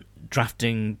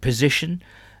 drafting position.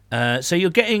 So you're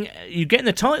getting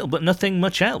the title, but nothing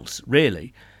much else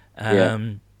really.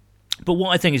 But what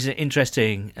I think is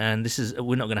interesting, and this is,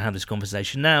 we're not going to have this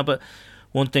conversation now, but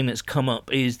one thing that's come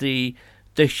up is the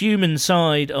human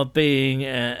side of being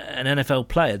an NFL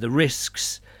player, the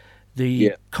risks,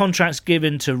 the contracts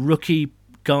given to rookie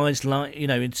guys, like, you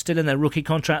know, still in their rookie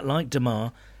contract like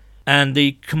DeMar, and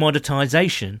the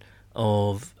commoditization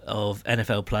of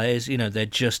NFL players. You know, they're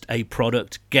just a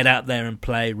product. Get out there and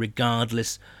play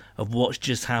regardless of what's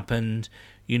just happened.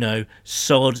 You know,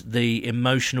 sod the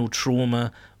emotional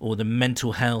trauma or the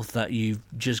mental health that you've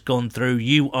just gone through.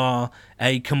 You are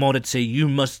a commodity. You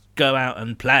must go out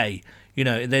and play. You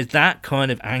know, there's that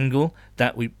kind of angle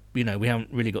that we haven't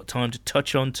really got time to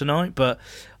touch on tonight, but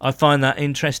I find that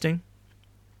interesting.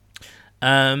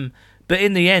 But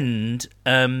in the end,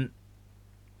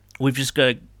 we've just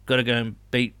got to go and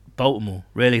beat Baltimore.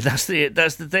 Really, that's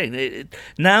the thing.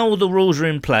 Now all the rules are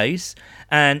in place,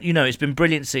 and you know it's been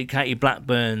brilliant to see Katie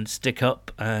Blackburn stick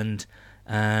up and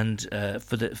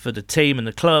for the team and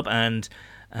the club and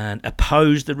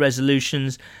oppose the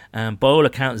resolutions. By all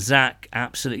accounts, Zach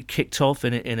absolutely kicked off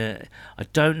in a. I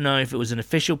don't know if it was an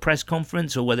official press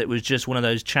conference or whether it was just one of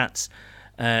those chats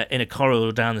in a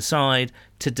corridor down the side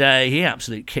today. He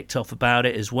absolutely kicked off about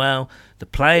it as well. The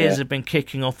players have been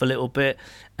kicking off a little bit.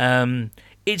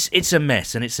 It's a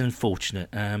mess and it's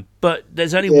unfortunate. But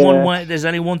there's only one way. There's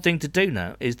only one thing to do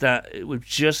now, is that we've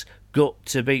just got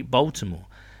to beat Baltimore.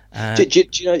 Do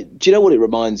you know what it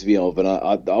reminds me of? And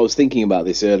I was thinking about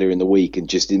this earlier in the week, and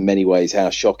just in many ways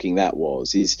how shocking that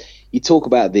was. Is you talk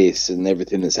about this and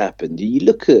everything that's happened. You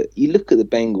look at the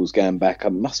Bengals going back.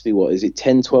 It must be, what is it,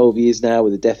 10, 12 years now,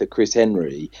 with the death of Chris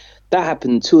Henry. That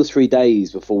happened 2 or 3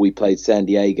 days before we played San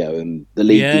Diego, and the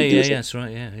league. That's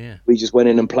right. Yeah. We just went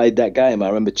in and played that game. I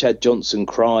remember Chad Johnson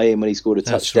crying when he scored a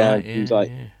touchdown. Right, he was like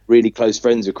really close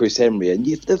friends with Chris Henry, and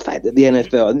the fact that the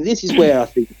NFL, and this is where I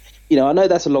think. You know, I know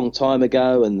that's a long time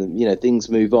ago and, you know, things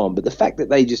move on. But the fact that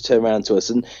they just turn around to us,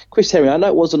 and Chris Henry, I know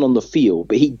it wasn't on the field,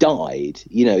 but he died.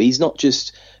 You know, he's not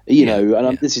just,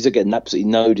 this is, again,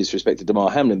 absolutely no disrespect to DeMar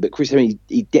Hamlin, but Chris Henry,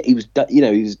 he was, you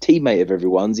know, he was a teammate of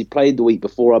everyone's. He played the week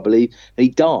before, I believe, and he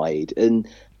died. And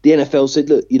the NFL said,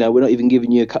 look, you know, we're not even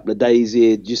giving you a couple of days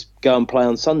here. Just go and play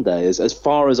on Sunday. As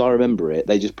far as I remember it,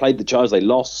 they just played the Chargers. They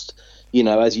lost, you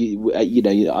know,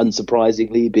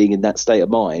 unsurprisingly, being in that state of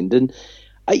mind. And,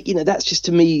 you know, that's just,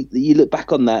 to me, you look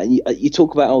back on that and you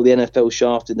talk about the NFL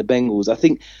shaft and the Bengals. I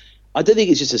don't think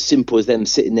it's just as simple as them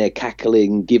sitting there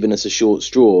cackling, giving us a short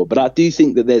straw. But I do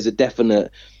think that there's a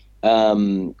definite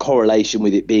correlation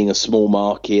with it being a small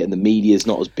market and the media's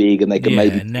not as big, and they can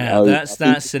maybe. No,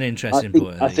 that's an interesting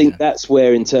point. I think that's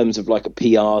where, in terms of like a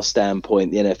PR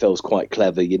standpoint, the NFL is quite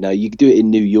clever. You know, you do it in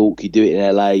New York, you do it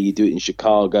in LA, you do it in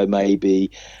Chicago. Maybe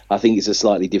I think it's a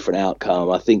slightly different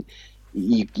outcome. I think.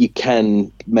 You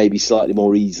can maybe slightly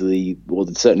more easily, or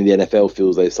certainly the NFL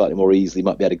feels they slightly more easily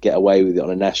might be able to get away with it on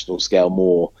a national scale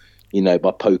more, you know,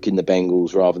 by poking the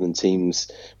Bengals rather than teams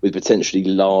with potentially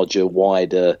larger,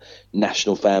 wider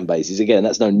national fan bases. Again,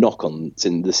 that's no knock on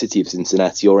the city of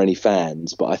Cincinnati or any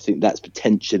fans, but I think that's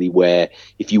potentially where,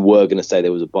 if you were going to say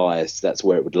there was a bias, that's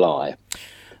where it would lie.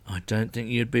 I don't think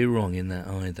you'd be wrong in that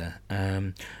either.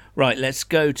 Right, let's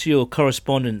go to your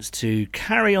correspondence to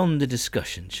carry on the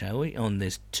discussion, shall we, on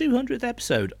this 200th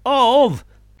episode of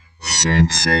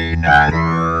Cincinnati.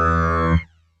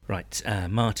 Right,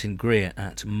 Martin Greer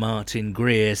at Martin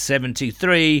Greer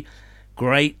 73.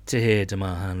 Great to hear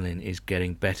DeMar Hamlin is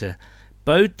getting better.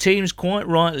 Both teams quite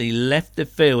rightly left the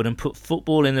field and put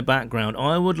football in the background.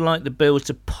 I would like the Bills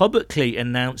to publicly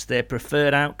announce their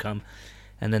preferred outcome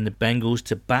and then the Bengals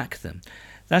to back them.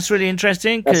 That's really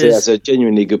interesting. That's a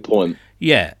genuinely good point.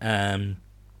 Yeah,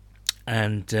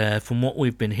 and from what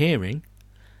we've been hearing,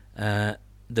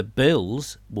 the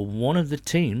Bills were one of the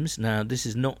teams. Now, this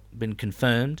has not been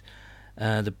confirmed.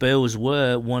 The Bills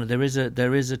were one. There is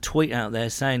a tweet out there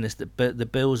saying this, that the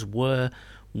Bills were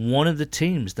one of the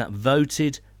teams that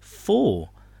voted for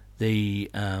the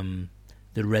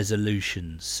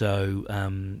resolution. So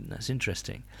that's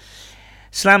interesting.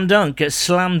 Slam Dunk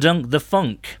the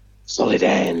Funk. Solid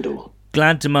handle.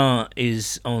 Glad DeMar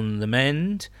is on the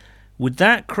mend. With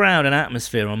that crowd and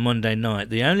atmosphere on Monday night,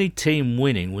 the only team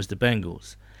winning was the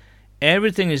Bengals.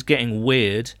 Everything is getting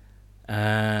weird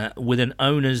with an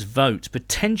owner's vote.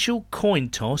 Potential coin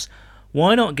toss.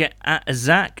 Why not get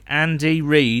Zach, Andy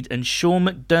Reid and Sean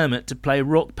McDermott to play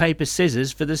rock, paper,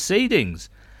 scissors for the seedings?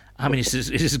 I mean, it's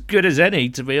as good as any,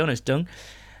 to be honest, Dunk.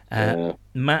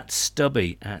 Matt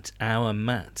Stubby at Our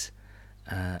Matt.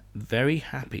 Very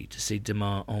happy to see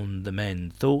DeMar on the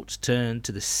mend. Thoughts turn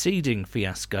to the seeding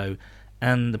fiasco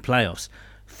and the playoffs.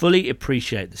 Fully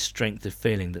appreciate the strength of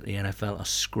feeling that the NFL are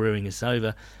screwing us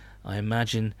over. I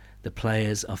imagine the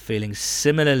players are feeling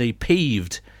similarly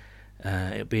peeved.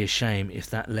 It'd be a shame if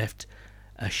that left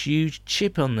a huge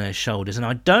chip on their shoulders. And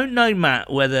I don't know, Matt,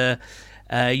 whether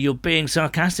you're being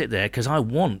sarcastic there, because I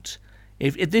want,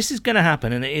 if this is going to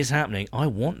happen, and it is happening, I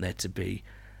want there to be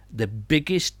the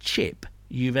biggest chip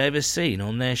you've ever seen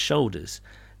on their shoulders,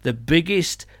 the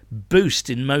biggest boost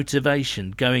in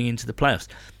motivation going into the playoffs.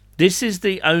 This is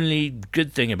the only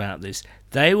good thing about this.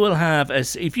 They will have,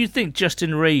 if you think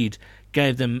Justin Reid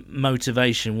gave them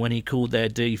motivation when he called their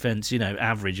defense,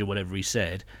 average or whatever he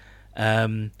said,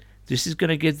 this is going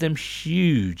to give them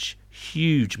huge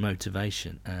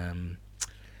motivation.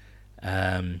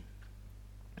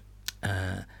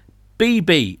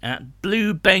 BB at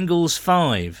Blue Bengals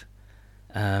 5.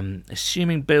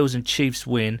 Assuming Bills and Chiefs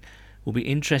win, will be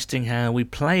interesting how we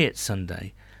play it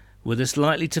Sunday. With us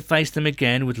likely to face them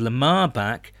again with Lamar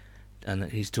back, and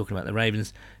he's talking about the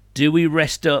Ravens. Do we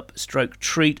rest up,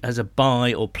 treat as a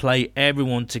bye, or play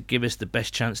everyone to give us the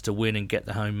best chance to win and get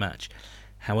the home match?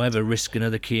 However, risk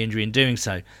another key injury in doing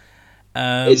so.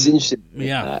 It's interesting.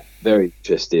 Yeah, very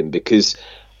interesting, because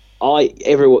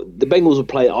the Bengals will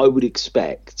play. I would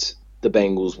expect the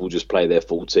Bengals will just play their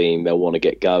full team. They'll want to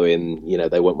get going.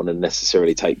 They won't want to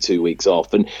necessarily take 2 weeks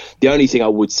off. And the only thing I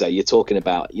would say, you're talking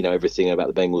about, everything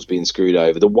about the Bengals being screwed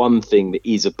over. The one thing that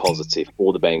is a positive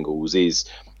for the Bengals is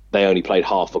they only played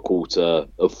half a quarter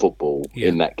of football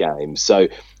in that game. So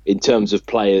in terms of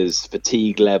players'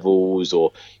 fatigue levels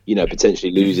or,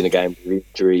 potentially losing a game with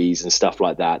injuries and stuff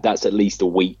like that, that's at least a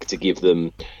week to give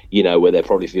them, where they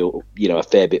probably feel, a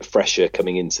fair bit fresher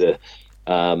coming into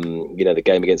the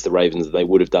game against the Ravens than they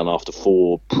would have done after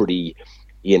 4 pretty,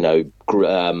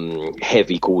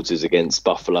 heavy quarters against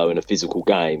Buffalo in a physical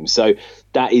game. So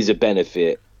that is a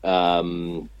benefit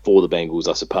for the Bengals,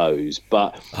 I suppose.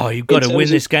 But you've got to win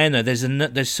this game, though.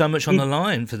 There's so much on the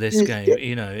line for this game. There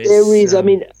is. I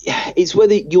mean, it's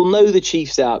whether you'll know the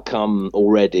Chiefs' outcome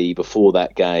already before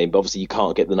that game. But obviously, you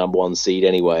can't get the number 1 seed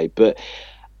anyway. But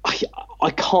I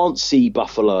can't see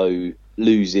Buffalo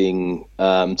losing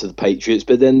to the Patriots,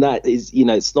 but then that is,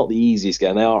 it's not the easiest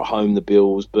game. They are at home, the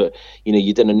Bills, but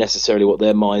you don't know necessarily what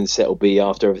their mindset will be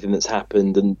after everything that's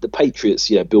happened. And the Patriots,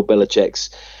 Bill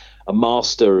Belichick's a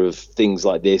master of things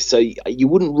like this, so you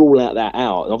wouldn't rule that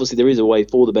out. And obviously there is a way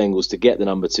for the Bengals to get the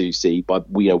number 2 seed by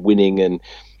winning and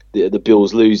the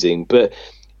Bills losing. But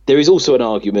there is also an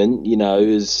argument,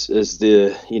 as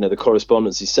the the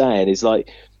correspondence is saying, is like,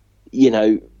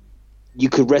 you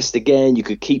could rest again. You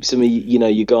could keep some of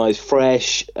you guys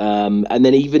fresh, and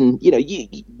then even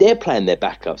they're playing their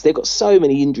backups. They've got so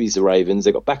many injuries. The Ravens.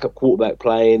 They've got backup quarterback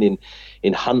playing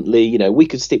in Huntley. We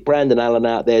could stick Brandon Allen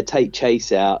out there, take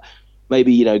Chase out,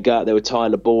 maybe go out there with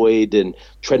Tyler Boyd and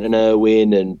Trenton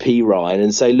Irwin and P. Ryan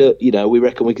and say, look, we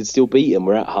reckon we could still beat them.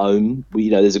 We're at home.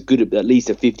 There's at least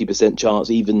a 50% chance,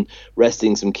 even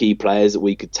resting some key players, that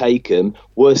we could take them.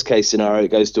 Worst case scenario,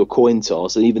 it goes to a coin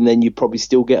toss, and even then you probably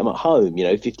still get them at home,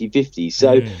 50-50.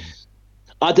 So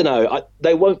I don't know.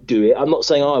 They won't do it. I'm not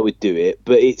saying I would do it,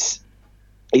 but it's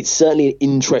certainly an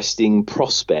interesting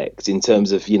prospect in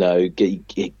terms of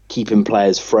keeping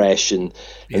players fresh and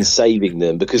saving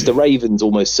them, because the Ravens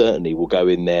almost certainly will go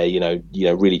in there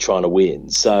really trying to win.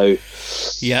 So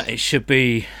it should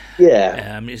be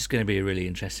it's going to be a really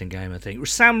interesting game, I think.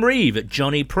 Sam Reeve at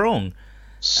Johnny Prong.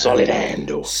 Solid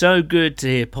handle. So good to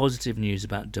hear positive news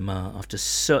about DeMar after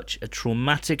such a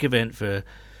traumatic event for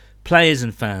players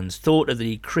and fans thought of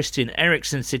the Christian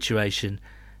Eriksen situation,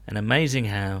 and amazing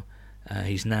how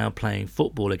he's now playing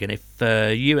football again. If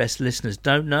US listeners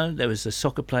don't know, there was a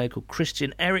soccer player called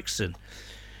Christian Eriksen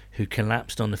who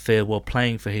collapsed on the field while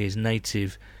playing for his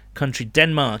native country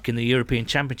Denmark in the European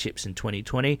Championships in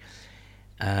 2020.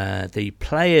 The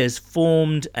players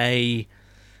formed a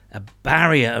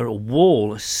barrier or a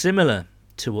wall similar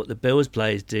to what the Bills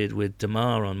players did with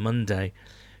Demar on Monday,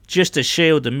 just to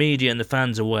shield the media and the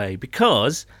fans away.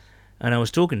 Because, and I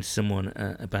was talking to someone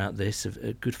about this,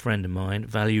 a good friend of mine,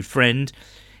 valued friend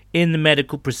in the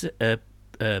medical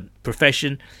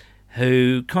profession,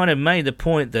 who kind of made the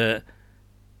point that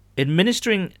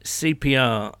administering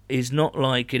CPR is not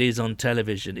like it is on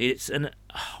television. It's an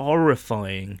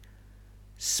horrifying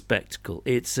spectacle.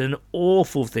 It's an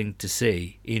awful thing to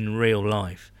see in real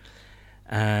life.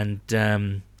 And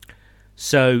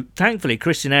so thankfully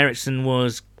Christian Eriksen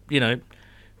was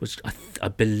I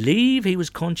believe he was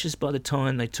conscious by the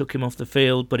time they took him off the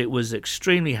field, but it was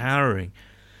extremely harrowing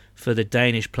for the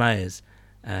Danish players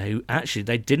who actually,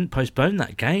 they didn't postpone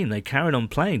that game. They carried on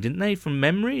playing, didn't they, from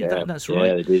memory? Yeah, That's right.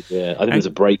 Yeah, they did, yeah. I think it was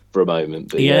a break for a moment.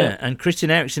 But yeah, and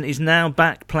Christian Eriksen is now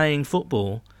back playing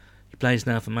football. He plays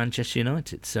now for Manchester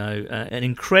United. So an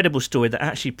incredible story that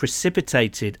actually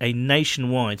precipitated a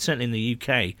nationwide, certainly in the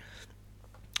UK,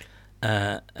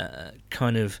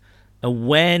 kind of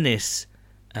awareness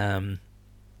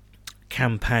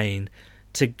campaign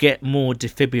to get more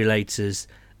defibrillators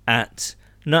at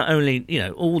not only,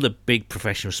 all the big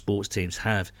professional sports teams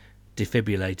have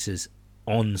defibrillators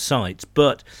on site,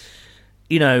 but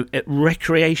at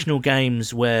recreational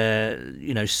games where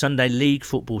Sunday league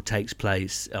football takes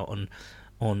place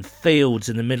on fields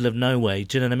in the middle of nowhere.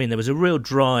 Do you know what I mean? There was a real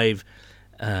drive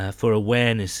for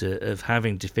awareness of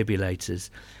having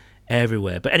defibrillators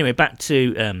everywhere. But anyway, back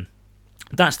to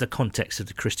that's the context of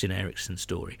the Christian Eriksen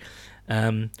story.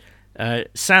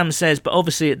 Sam says, but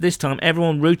obviously at this time,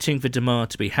 everyone rooting for Demar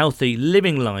to be healthy,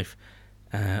 living life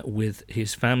with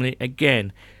his family.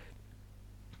 Again,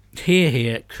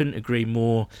 here, couldn't agree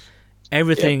more.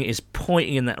 Everything is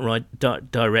pointing in that right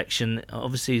direction.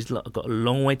 Obviously, he's got a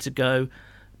long way to go,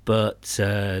 but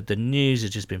the news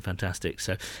has just been fantastic.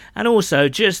 So, and also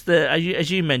just as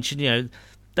you mentioned,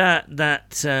 that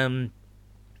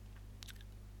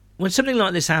when something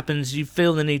like this happens, you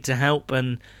feel the need to help,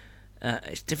 and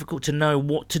it's difficult to know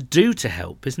what to do to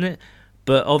help, isn't it?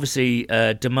 But obviously,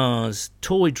 Demar's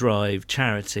toy drive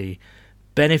charity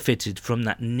benefited from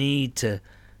that need to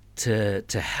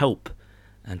help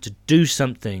and to do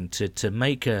something, to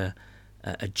make a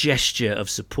gesture of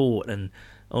support, and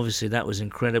obviously that was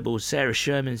incredible. Sarah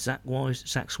Sherman,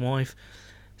 Zach's wife,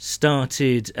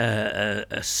 started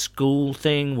a school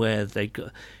thing where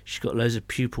she got loads of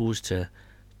pupils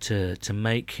to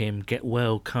make him get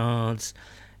well cards.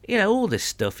 All this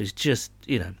stuff is just,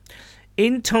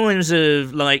 in times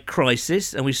of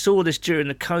crisis, and we saw this during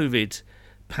the COVID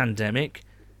pandemic,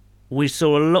 we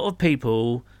saw a lot of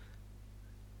people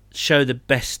show the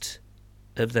best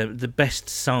of them, the best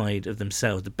side of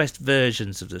themselves, the best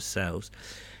versions of themselves.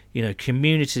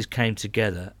 Communities came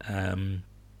together.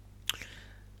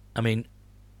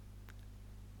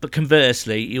 But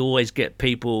conversely, you always get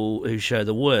people who show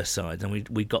the worst side, and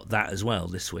we got that as well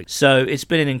this week. So it's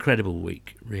been an incredible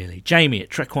week, really. Jamie at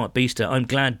Trek White Beaster, I'm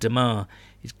glad Demar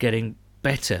is getting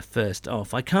better first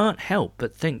off. I can't help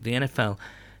but think the NFL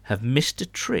have missed a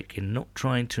trick in not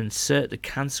trying to insert the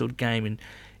cancelled game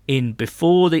in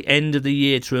before the end of the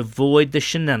year to avoid the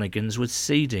shenanigans with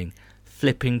seeding,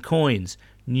 flipping coins,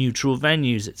 neutral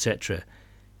venues, etc.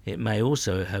 It may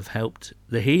also have helped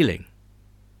the healing.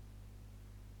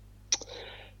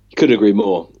 Couldn't agree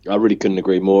more. I really couldn't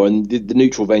agree more. And the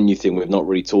neutral venue thing we've not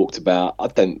really talked about. I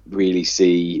don't really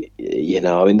see,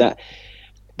 that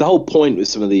the whole point with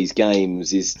some of these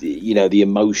games is, the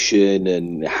emotion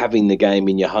and having the game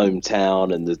in your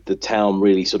hometown and the town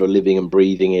really sort of living and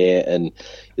breathing it and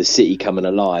the city coming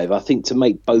alive. I think to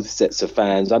make both sets of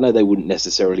fans, I know they wouldn't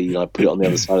necessarily put it on the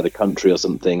other side of the country or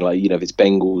something, if it's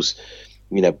Bengals,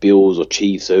 Bills or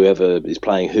Chiefs or whoever is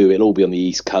playing it'll all be on the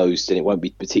East Coast and it won't be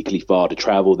particularly far to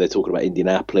travel. They're talking about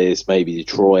Indianapolis, maybe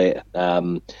Detroit.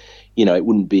 It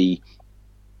wouldn't be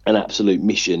an absolute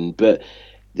mission, but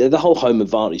the whole home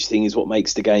advantage thing is what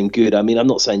makes the game good. I'm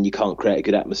not saying you can't create a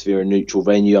good atmosphere in a neutral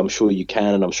venue. I'm sure you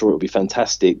can, and I'm sure it'll be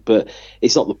fantastic, but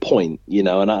it's not the point,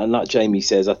 and like Jamie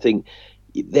says, I think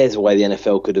there's a way the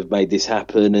NFL could have made this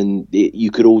happen, and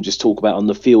you could all just talk about on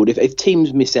the field. If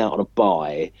teams miss out on a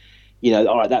bye,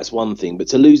 all right, that's one thing. But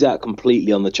to lose out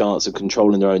completely on the chance of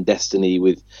controlling their own destiny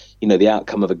with, the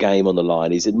outcome of a game on the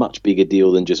line is a much bigger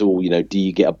deal than just, do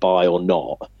you get a bye or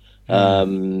not?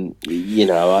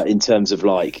 In terms of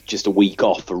like just a week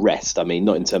off for rest. I mean,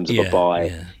 not in terms of a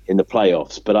bye in the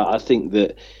playoffs, but I think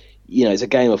that, it's a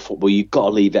game of football. You've got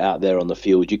to leave it out there on the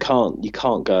field. You can't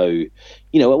go,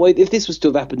 if this was to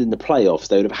have happened in the playoffs,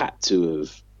 they would have had to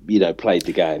have, played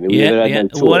the game. No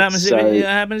what happens if it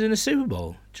happens in the Super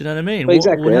Bowl? Do you know what I mean? Well,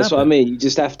 exactly. That's what I mean. You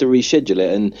just have to reschedule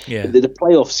it. And the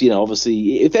playoffs,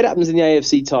 obviously, if it happens in the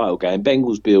AFC title game,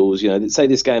 Bengals, Bills, say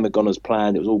this game had gone as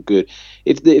planned, it was all good.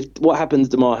 If what happened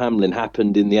to Damar Hamlin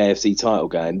happened in the AFC title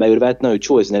game, they would have had no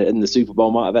choice. And the Super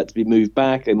Bowl might have had to be moved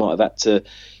back. They might have had to,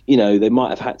 they might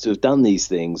have had to have done these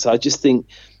things. So I just think,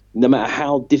 no matter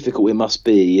how difficult it must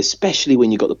be, especially when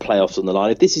you've got the playoffs on the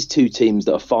line, if this is two teams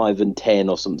that are 5-10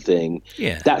 or something,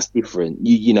 that's different.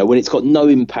 When it's got no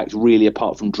impact really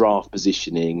apart from draft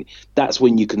positioning, that's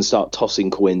when you can start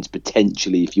tossing coins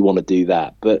potentially if you want to do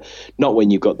that. But not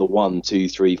when you've got the 1, 2,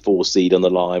 3, 4 seed on the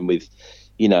line with,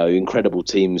 incredible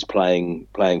teams playing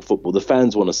football. The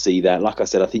fans want to see that. Like I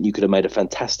said, I think you could have made a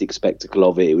fantastic spectacle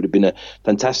of it. It would have been a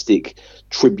fantastic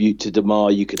tribute to Damar.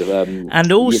 You could have,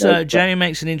 and also Jamie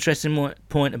makes an interesting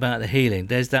point about the healing.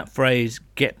 There's that phrase,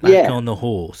 "Get back on the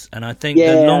horse," and I think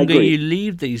the longer you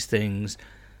leave these things,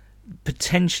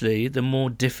 potentially the more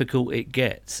difficult it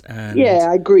gets. And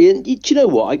I agree. And do you know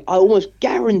what? I almost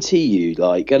guarantee you,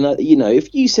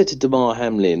 if you said to Damar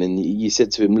Hamlin and you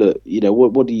said to him, look,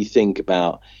 what do you think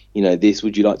about, this?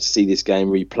 Would you like to see this game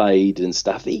replayed and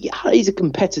stuff? He's a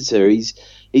competitor. He's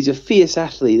a fierce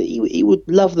athlete. He would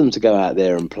love them to go out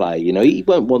there and play. He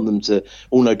won't want them to,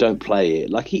 oh no, don't play it.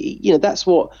 Like that's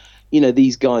what,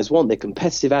 these guys want. They're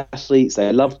competitive athletes.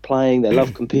 They love playing. They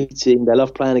love competing. They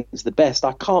love playing against the best.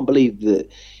 I can't believe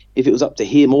that if it was up to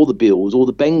him or the Bills or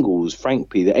the Bengals,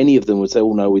 frankly, that any of them would say,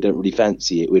 oh, no, we don't really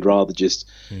fancy it. We'd rather just,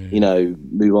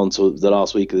 move on to the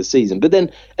last week of the season. But then,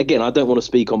 again, I don't want to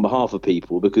speak on behalf of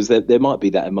people because there might be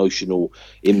that emotional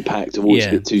impact of, it's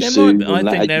a bit too soon. I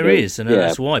think there is, and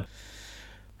that's why.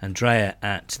 Andrea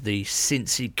at the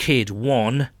Cincy Kid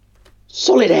 1.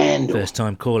 Solid handle. First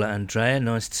time caller, Andrea.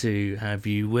 Nice to have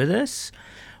you with us.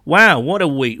 Wow, what a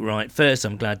week, right? First,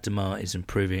 I'm glad Damar is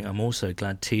improving. I'm also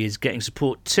glad T is getting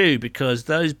support too, because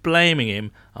those blaming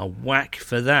him are whack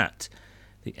for that.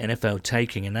 The NFL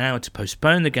taking an hour to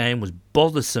postpone the game was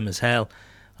bothersome as hell,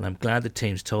 and I'm glad the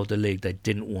teams told the league they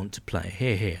didn't want to play.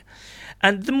 Hear, hear.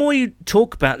 And the more you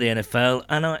talk about the NFL,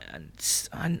 and I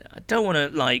don't want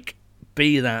to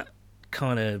be that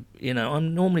kind of,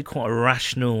 I'm normally quite a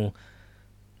rational,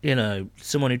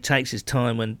 someone who takes his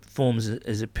time and forms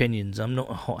his opinions. I'm not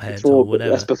a hothead or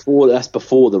whatever. That's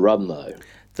before the run, though.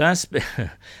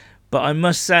 But I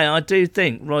must say, I do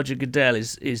think Roger Goodell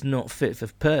is not fit for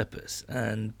purpose,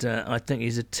 and I think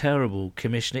he's a terrible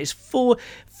commissioner. It's four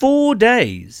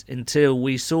days until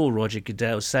we saw Roger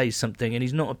Goodell say something, and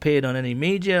he's not appeared on any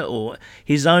media or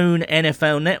his own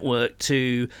NFL network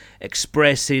to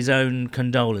express his own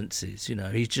condolences.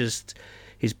 He's just...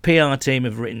 His PR team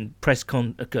have written press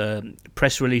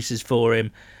releases for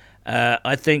him.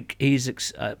 I think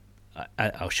he's...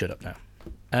 I'll shut up now.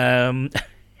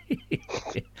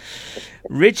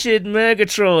 Richard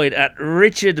Murgatroyd at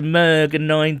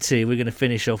RichardMurg90. We're going to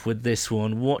finish off with this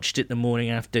one. Watched it the morning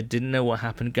after. Didn't know what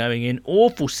happened going in.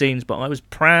 Awful scenes, but I was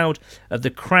proud of the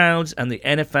crowds and the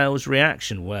NFL's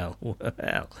reaction. Well.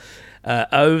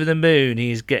 Over the moon,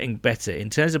 he is getting better. In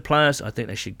terms of players, I think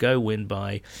they should go win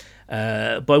by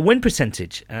win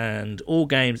percentage, and all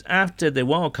games after the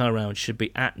wildcard round should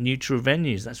be at neutral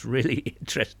venues. That's really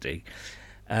interesting.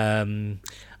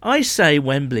 I say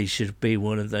Wembley should be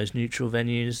one of those neutral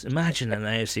venues. Imagine an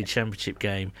AFC Championship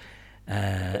game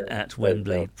at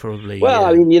Wembley, probably.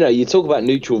 Well, you talk about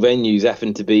neutral venues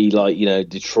having to be like,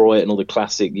 Detroit and all the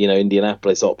classic,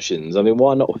 Indianapolis options. I mean,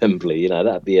 why not Wembley?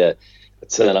 That'd be a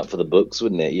turn up for the books,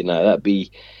 wouldn't it? That'd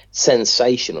be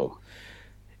sensational.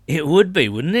 It would be,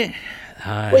 wouldn't it?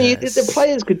 The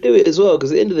players could do it as well,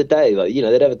 because at the end of the day,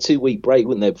 they'd have a 2-week break,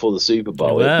 wouldn't they, before the Super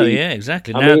Bowl? Well,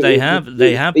 exactly. They have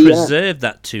preserved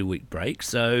that 2-week break,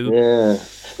 so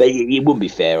but it wouldn't be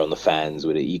fair on the fans,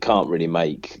 would it? You can't really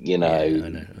make, I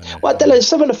know. Well, I don't know.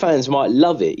 Some of the fans might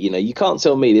love it. You can't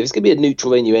tell me. There's going to be a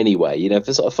neutral venue anyway.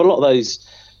 For a lot of those,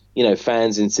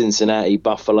 fans in Cincinnati,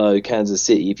 Buffalo, Kansas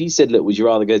City. If you said, look, would you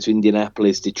rather go to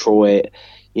Indianapolis, Detroit?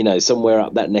 Somewhere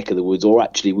up that neck of the woods, or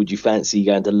actually, would you fancy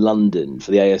going to London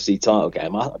for the AFC title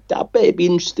game? I bet it'd be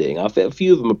interesting. I think a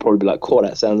few of them would probably be like, "Cool,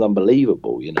 that sounds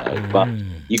unbelievable," But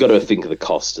you got to think of the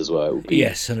cost as well. It would be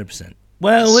 100%.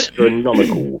 Well,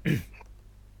 astronomical.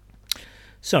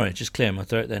 Sorry, just clearing my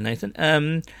throat there, Nathan.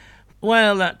 That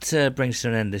brings to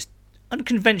an end this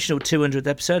unconventional 200th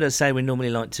episode. As I say, we normally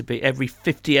like to be every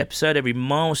 50 episode, every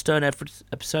milestone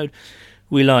episode.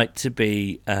 we like to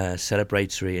be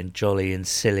celebratory and jolly and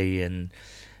silly and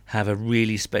have a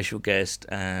really special guest,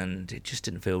 and it just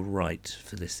didn't feel right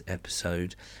for this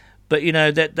episode. But, you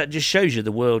know, that just shows you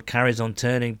the world carries on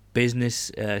turning,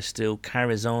 business still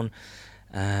carries on,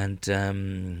 and I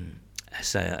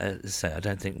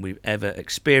don't think we've ever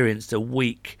experienced a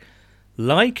week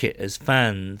like it as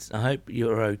fans. I hope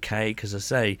you're okay, because I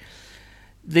say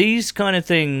these kind of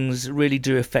things really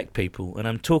do affect people, and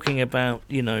I'm talking about,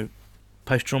 you know,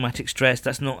 post-traumatic stress.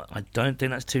 I don't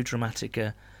think that's too dramatic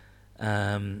a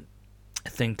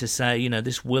thing to say. You know,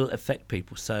 this will affect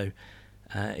people, so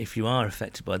if you are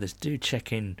affected by this, do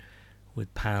check in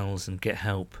with pals and get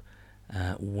help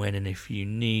when and if you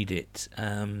need it.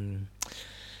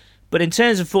 But in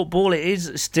terms of football, it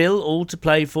is still all to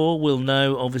play for. We'll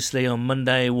know, obviously, on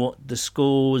Monday what the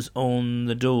scores on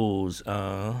the doors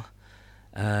are.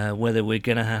 Whether we're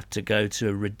going to have to go to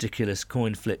a ridiculous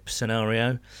coin flip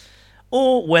scenario,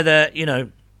 or whether, you know,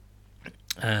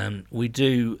 we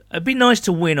do. It'd be nice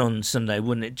to win on Sunday,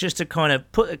 wouldn't it? Just to kind of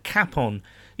put a cap on,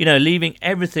 you know, leaving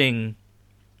everything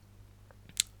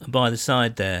by the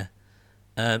side there.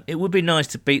 It would be nice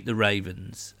to beat the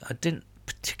Ravens. I didn't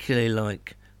particularly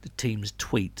like the team's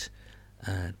tweet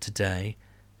today.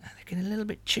 They're getting a little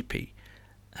bit chippy.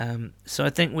 So I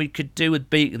think we could do with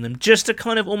beating them, just to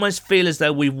kind of almost feel as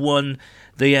though we've won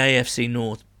the AFC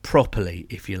North properly,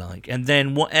 if you like. And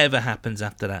then whatever happens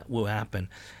after that will happen.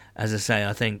 As I say,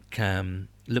 I think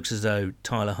looks as though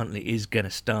Tyler Huntley is going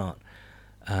to start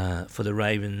for the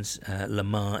Ravens.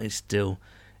 Lamar is still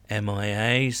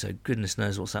MIA, so goodness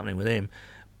knows what's happening with him.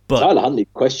 But Tyler Huntley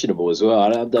questionable as well. I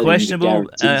don't questionable.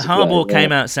 Harbaugh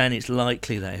came out saying it's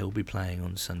likely that he'll be playing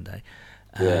on Sunday.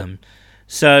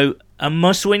 So a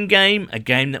must-win game, a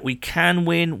game that we can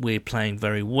win. We're playing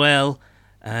very well,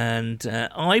 and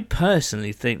I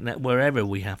personally think that wherever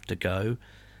we have to go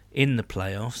in the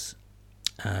playoffs,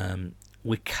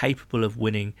 we're capable of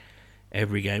winning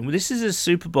every game. Well, this is a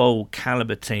Super Bowl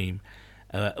caliber team.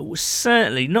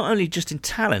 Certainly, not only just in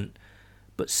talent,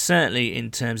 but certainly in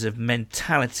terms of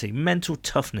mentality, mental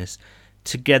toughness,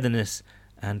 togetherness,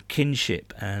 and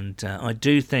kinship. And I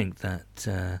do think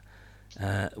that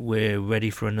we're ready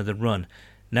for another run.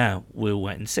 Now, we'll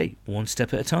wait and see, one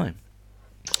step at a time.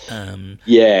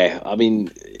 Yeah, I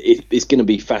mean, it's going to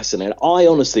be fascinating. I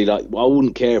honestly, I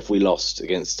wouldn't care if we lost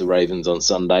against the Ravens on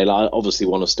Sunday. I obviously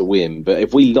want us to win, but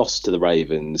if we lost to the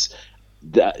Ravens,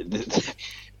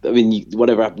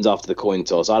 whatever happens after the coin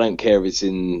toss, I don't care if it's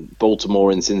in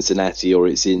Baltimore, in Cincinnati, or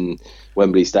it's in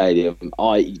Wembley Stadium.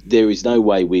 There is no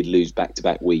way we'd lose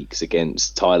back-to-back weeks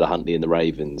against Tyler Huntley and the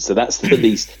Ravens. So that's at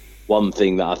least one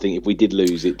thing that I think if we did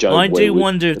lose it, Joe. I do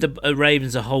wonder if the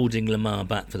Ravens are holding Lamar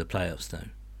back for the playoffs, though.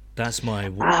 That's my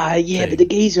thing. But the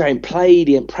geezer ain't played,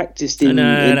 he ain't practiced in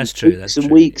that's true. Weeks and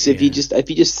weeks. Yeah. If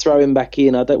you just throw him back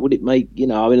in, would it make,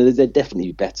 they'd definitely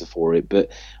be better for it,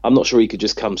 but I'm not sure he could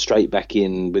just come straight back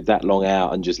in with that long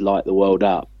out and just light the world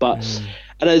up. But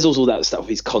and there's also that stuff with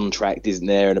his contract, isn't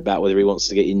there, and about whether he wants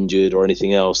to get injured or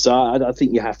anything else. So I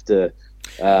think you have to.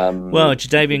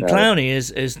 Jadeveon Clowney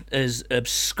has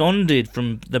absconded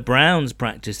from the Browns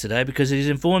practice today because he's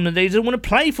informed that he doesn't want to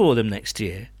play for them next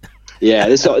year. Yeah,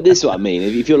 this is what I mean.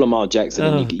 If you're Lamar Jackson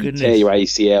and you tear your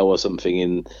ACL or something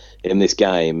in this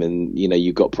game, and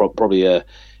you've got probably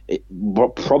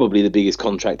the biggest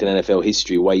contract in NFL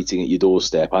history waiting at your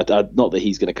doorstep. Not that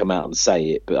he's going to come out and say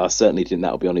it, but I certainly think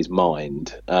that'll be on his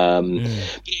mind. Look,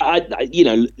 I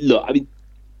mean,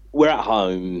 we're at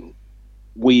home.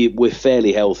 We're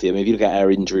fairly healthy. I mean, if you look at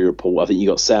our injury report, I think you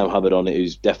got Sam Hubbard on it,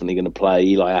 who's definitely going to play.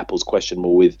 Eli Apple's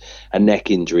questionable with a neck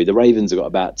injury. The Ravens have got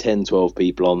about 10, 12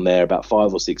 people on there, about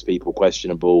 5 or 6 people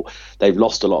questionable. They've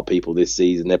lost a lot of people this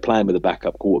season. They're playing with a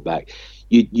backup quarterback.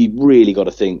 You really got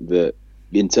to think that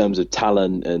in terms of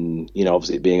talent and,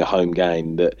 obviously it being a home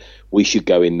game, that we should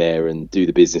go in there and do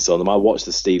the business on them. I watched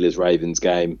the Steelers-Ravens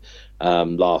game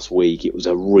last week. It was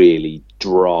a really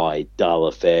dry, dull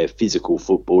affair, physical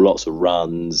football, lots of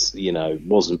runs,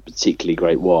 wasn't particularly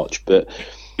great watch, but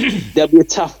they'll be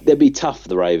tough for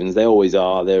the Ravens. They always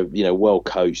are. They're, well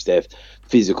coached. They're a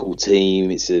physical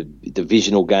team. It's a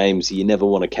divisional game, so you never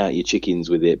want to count your chickens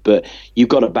with it, but you've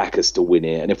got to back us to win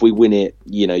it. And if we win it,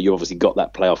 you obviously got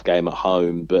that playoff game at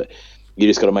home, but you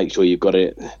just got to make sure you've got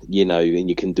it, and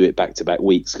you can do it back-to-back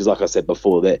weeks. Because like I said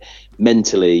before, that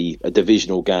mentally, a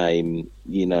divisional game,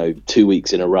 2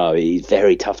 weeks in a row, it's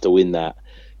very tough to win that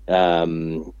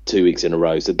 2 weeks in a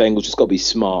row. So the Bengals just got to be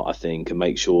smart, I think, and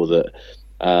make sure that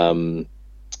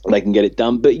they can get it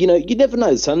done. But, you never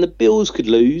know, son. The Bills could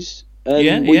lose.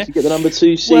 And we could get the number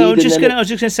 2 seed. Well, I was just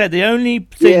going to say, the only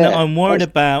thing that I'm worried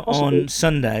about on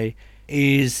Sunday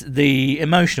is the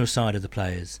emotional side of the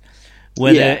players.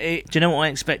 Whether do you know what I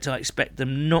expect? I expect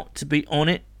them not to be on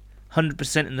it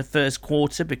 100% in the first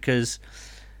quarter because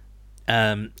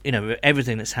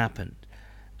everything that's happened.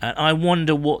 And I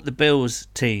wonder what the Bills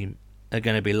team are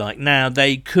going to be like. Now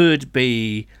they could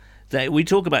be. We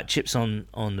talk about chips on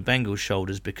the Bengals'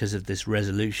 shoulders because of this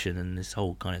resolution and this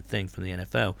whole kind of thing from the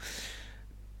NFL.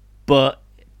 But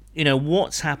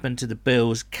what's happened to the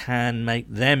Bills can make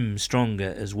them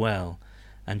stronger as well.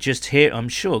 And just hear, I'm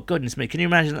sure, goodness me, can you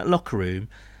imagine that locker room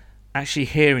actually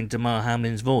hearing Damar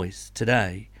Hamlin's voice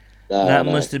today? That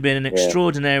must have been an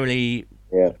extraordinarily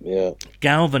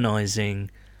galvanising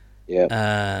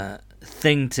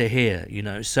thing to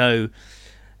hear, So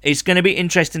it's going to be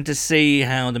interesting to see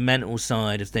how the mental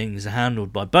side of things are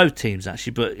handled by both teams,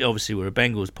 actually. But obviously, we're a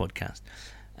Bengals podcast.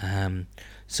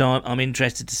 So I'm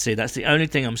interested to see. That's the only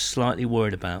thing I'm slightly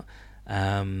worried about.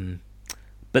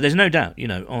 But there's no doubt,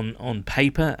 on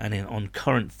paper and on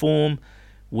current form,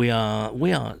 we are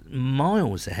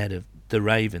miles ahead of the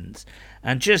Ravens.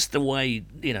 And just the way,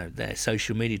 their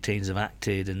social media teams have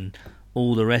acted and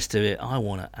all the rest of it, I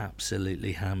want to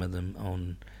absolutely hammer them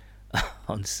on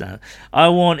Saturday. I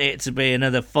want it to be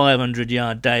another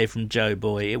 500-yard day from Joe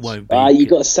Boy. It won't be. You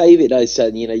got to save it though,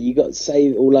 son. You got to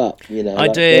save it all up. I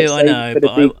do. I know.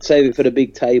 Save it for the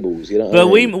big tables. But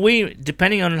we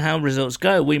depending on how results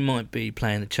go, we might be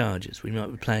playing the Chargers. We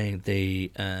might be playing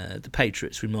the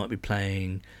Patriots. We might be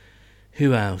playing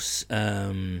who else?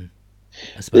 The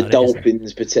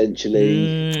Dolphins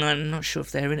potentially. I'm not sure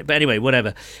if they're in it, but anyway,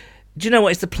 whatever. Do you know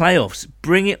what? It's the playoffs.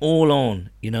 Bring it all on,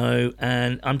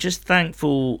 and I'm just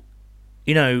thankful,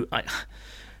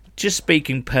 just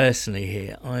speaking personally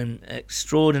here, I'm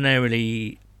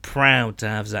extraordinarily proud to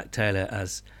have Zach Taylor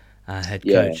as our head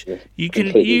coach. You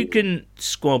can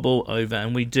squabble over,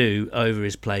 and we do, over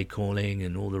his play calling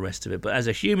and all the rest of it, but as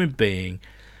a human being,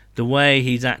 the way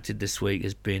he's acted this week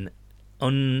has been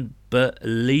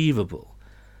unbelievable.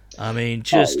 I mean,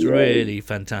 just really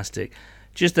fantastic.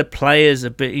 Just the players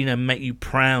make you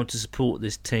proud to support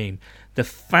this team. The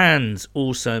fans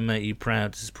also make you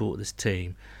proud to support this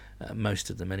team. Most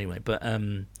of them, anyway. But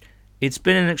it's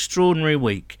been an extraordinary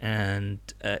week, and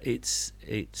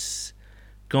it's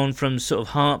gone from sort of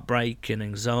heartbreak and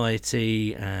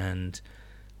anxiety and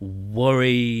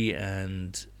worry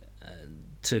and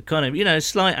to kind of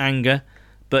slight anger.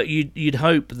 But you'd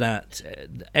hope that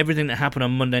everything that happened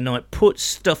on Monday night puts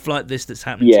stuff like this that's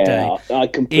happening today I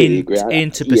completely agree.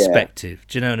 Into perspective.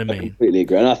 Do you know what I mean? I completely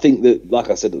agree. And I think that, like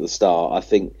I said at the start, I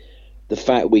think the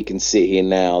fact we can sit here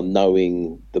now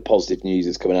knowing the positive news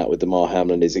that's coming out with Damar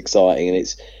Hamlin is exciting, and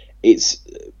it's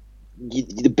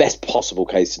the best possible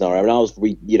case scenario. And I was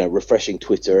refreshing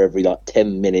Twitter every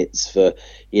 10 minutes for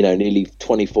nearly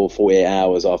 24, 48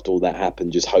 hours after all that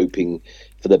happened, just hoping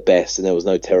for the best, and there was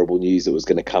no terrible news that was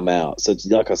going to come out. So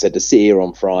like I said, to sit here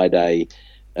on Friday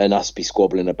and us be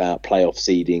squabbling about playoff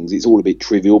seedings, it's all a bit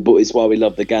trivial, but it's why we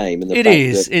love the game. And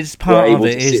it's part of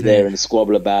it, isn't it? We're able to sit there and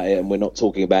squabble about it, and we're not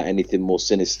talking about anything more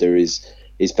sinister is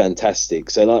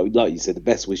fantastic. So like you said, the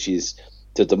best wishes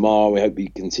to Damar. We hope he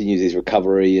continues his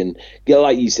recovery, and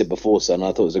like you said before, son,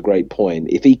 I thought it was a great point.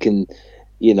 If he can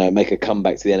make a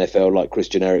comeback to the NFL like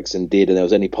Christian Eriksen did, and there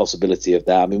was any possibility of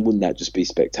that, I mean, wouldn't that just be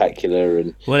spectacular?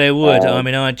 And well, it would. I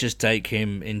mean, I'd just take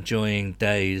him enjoying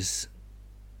days,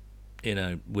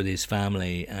 with his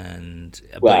family, and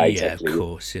exactly. Of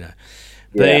course,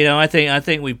 But I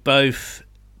think we've both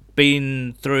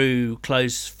been through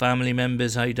close family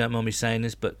members. I hope you don't mind me saying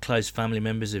this, but close family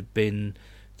members have been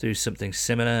through something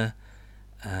similar.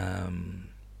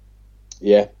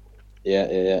 Yeah.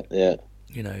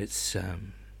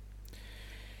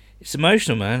 It's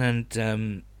emotional, man,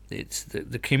 and it's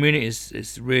the community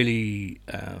is really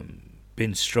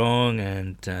been strong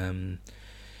and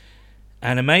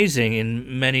amazing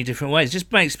in many different ways. It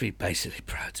just makes me basically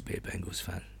proud to be a Bengals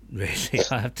fan. Really,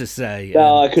 I have to say.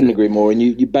 No, I couldn't agree more. And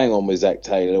you bang on with Zach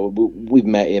Taylor. We've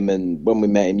met him, and when we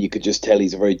met him, you could just tell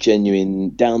he's a very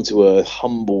genuine, down-to-earth,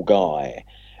 humble guy.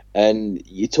 And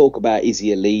you talk about, is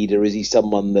he a leader? Is he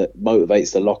someone that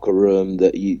motivates the locker room,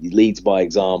 that leads by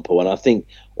example? And I think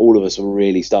all of us are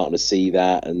really starting to see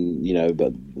that. And,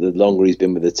 but the longer he's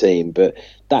been with the team, but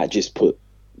that just put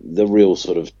the real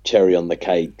sort of cherry on the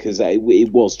cake, because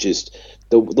it was just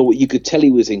you could tell he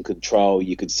was in control.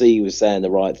 You could see he was saying the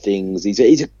right things.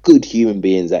 He's a good human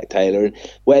being, Zach Taylor. And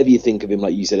whatever you think of him,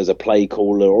 like you said, as a play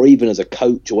caller or even as a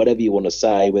coach or whatever you want to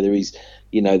say, whether he's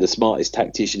the smartest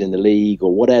tactician in the league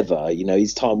or whatever,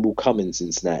 his time will come in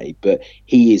Cincinnati. But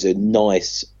he is a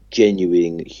nice,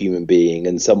 genuine human being,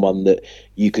 and someone that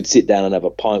you could sit down and have a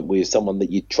pint with, someone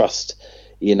that you trust,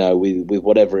 you know, with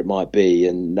whatever it might be,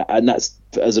 and that's,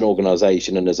 as an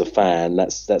organisation and as a fan,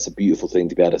 that's a beautiful thing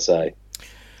to be able to say.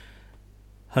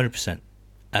 100%.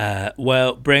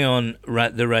 Well, bring on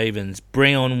the Ravens.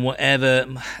 Bring on whatever.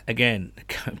 Again,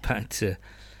 going back to,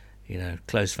 you know,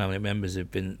 close family members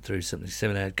who've been through something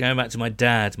similar. Going back to my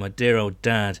dad, my dear old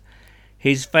dad,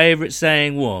 his favourite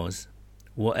saying was,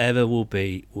 "Whatever will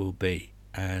be, will be."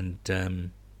 And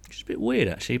it's a bit weird,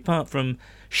 actually. Apart from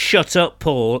 "Shut up,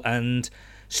 Paul," and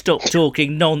 "Stop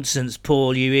talking nonsense,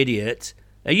 Paul, you idiot.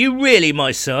 Are you really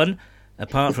my son?"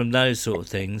 Apart from those sort of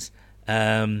things.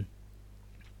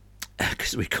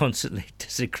 Because we constantly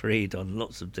disagreed on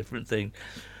lots of different things.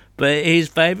 But his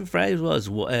favourite phrase was,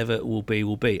 "Whatever will be,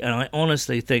 will be." And I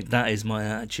honestly think that is my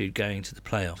attitude going to the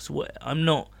playoffs.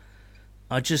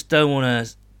 I just don't want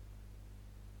to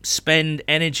spend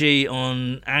energy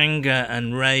on anger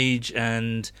and rage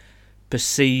and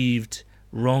perceived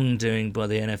wrongdoing by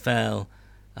the NFL.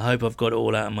 I hope I've got it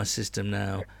all out of my system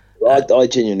now. I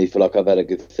genuinely feel like I've had a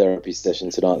good therapy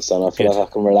session tonight, son. I feel like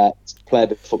I can relax, play a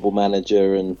bit of Football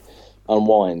Manager and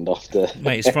unwind after.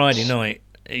 Mate, it's Friday night.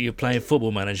 You're playing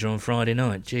Football Manager on Friday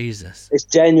night. Jesus. It's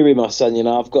January, my son. You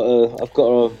know, I've got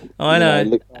to. I know,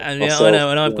 look and myself, I know,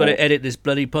 and I've got to edit this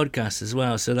bloody podcast as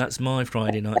well. So that's my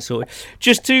Friday night. So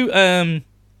just to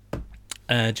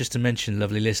mention,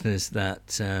 lovely listeners,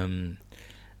 that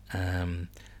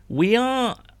we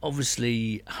are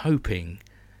obviously hoping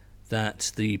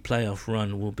that the playoff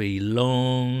run will be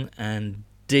long and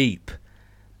deep.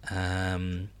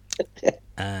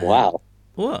 Wow.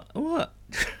 What?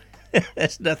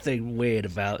 There's nothing weird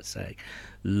about saying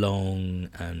long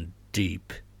and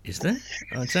deep, is there?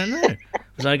 I don't know.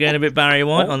 Was I going a bit Barry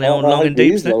White on the old long and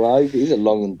deep? He's a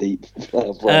long and deep.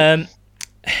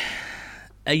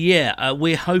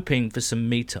 We're hoping for some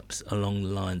meetups along the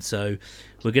line. So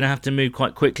we're going to have to move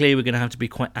quite quickly. We're going to have to be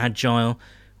quite agile.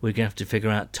 We're going to have to figure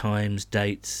out times,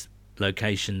 dates,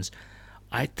 locations.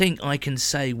 I think I can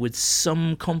say with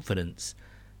some confidence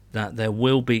that there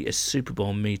will be a Super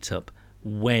Bowl meetup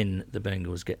when the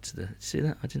Bengals get to the... See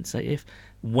that? I didn't say if.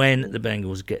 When the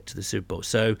Bengals get to the Super Bowl.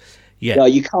 So, yeah. No,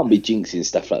 you can't be jinxing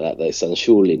stuff like that, though, son.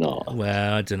 Surely not.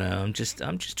 Well, I don't know. I'm just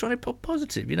trying to pop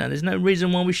positive. You know, there's no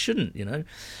reason why we shouldn't, you know.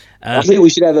 I think we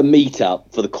should have a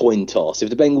meet-up for the coin toss. If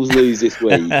the Bengals lose this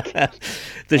week...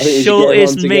 the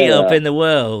shortest meet-up in the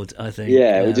world, I think.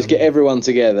 Yeah, we'll just get everyone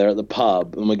together at the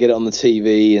pub and we'll get it on the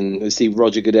TV and we'll see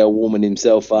Roger Goodell warming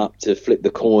himself up to flip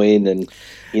the coin and...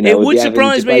 You know, it would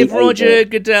surprise me if Roger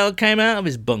Goodell came out of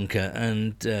his bunker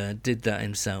and did that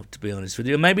himself, to be honest with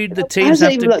you. Maybe the teams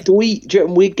have to... Like, do you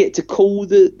reckon we get to call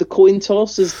the coin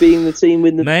toss as being the team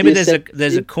with the... Maybe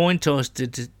there's a coin toss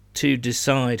to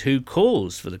decide who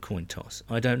calls for the coin toss.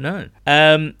 I don't know.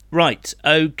 Right,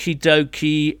 okie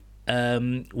dokie.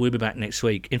 We'll be back next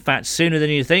week. In fact, sooner than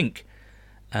you think.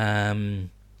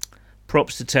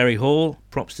 Props to Terry Hall.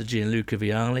 Props to Gianluca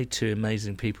Vialli. Two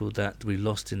amazing people that we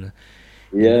lost in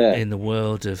the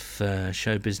world of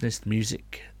show business,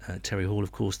 music. Terry Hall,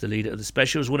 of course, the leader of the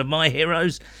Specials, one of my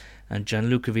heroes, and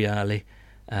Gianluca Vialli,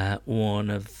 one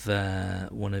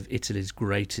of Italy's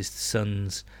greatest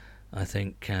sons. I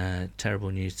think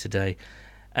terrible news today.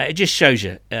 It just shows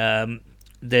you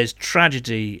there's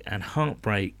tragedy and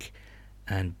heartbreak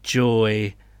and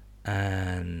joy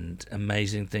and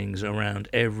amazing things around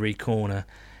every corner.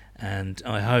 And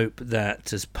I hope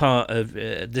that as part of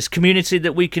this community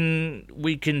that we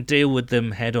can deal with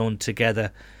them head on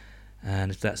together.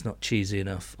 And if that's not cheesy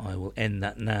enough, I will end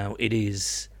that now. It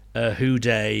is a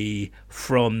hooday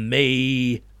from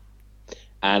me.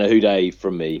 And a hooday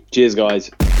from me. Cheers, guys.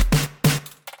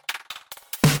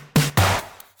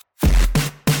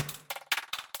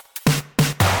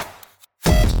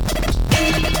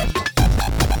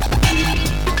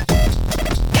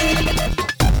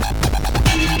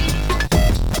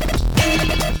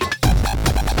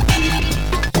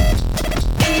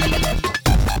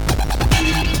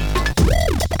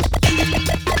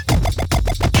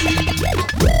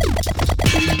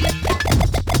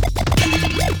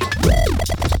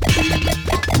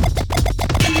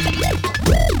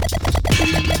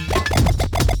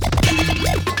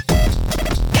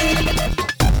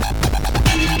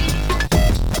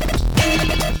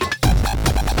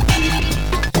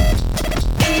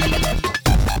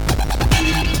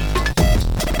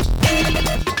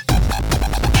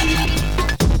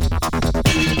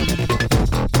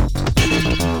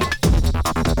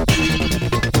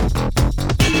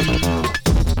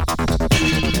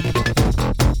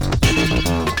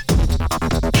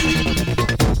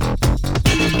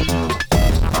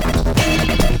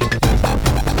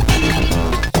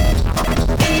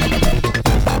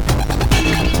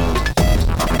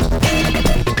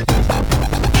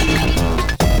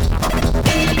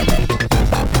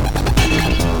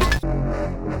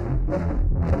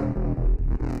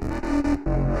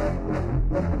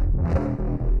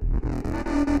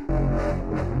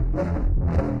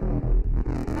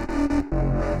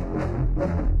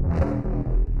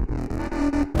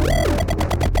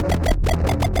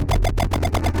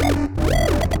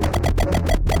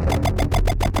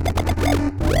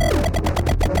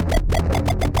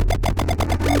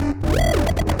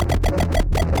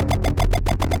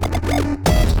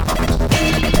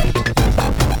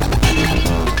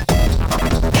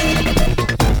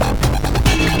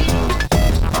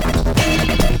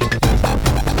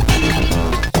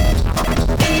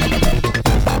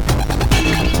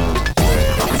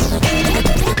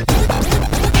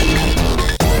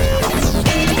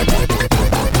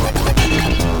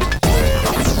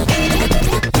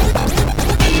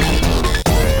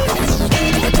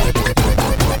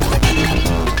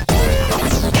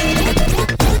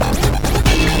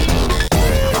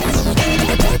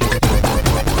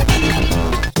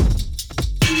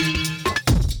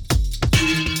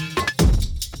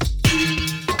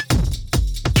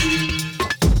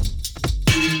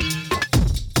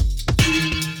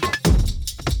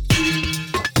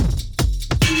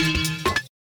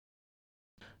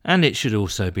 And it should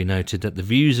also be noted that the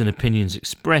views and opinions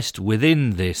expressed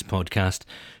within this podcast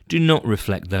do not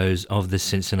reflect those of the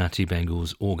Cincinnati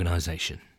Bengals organisation.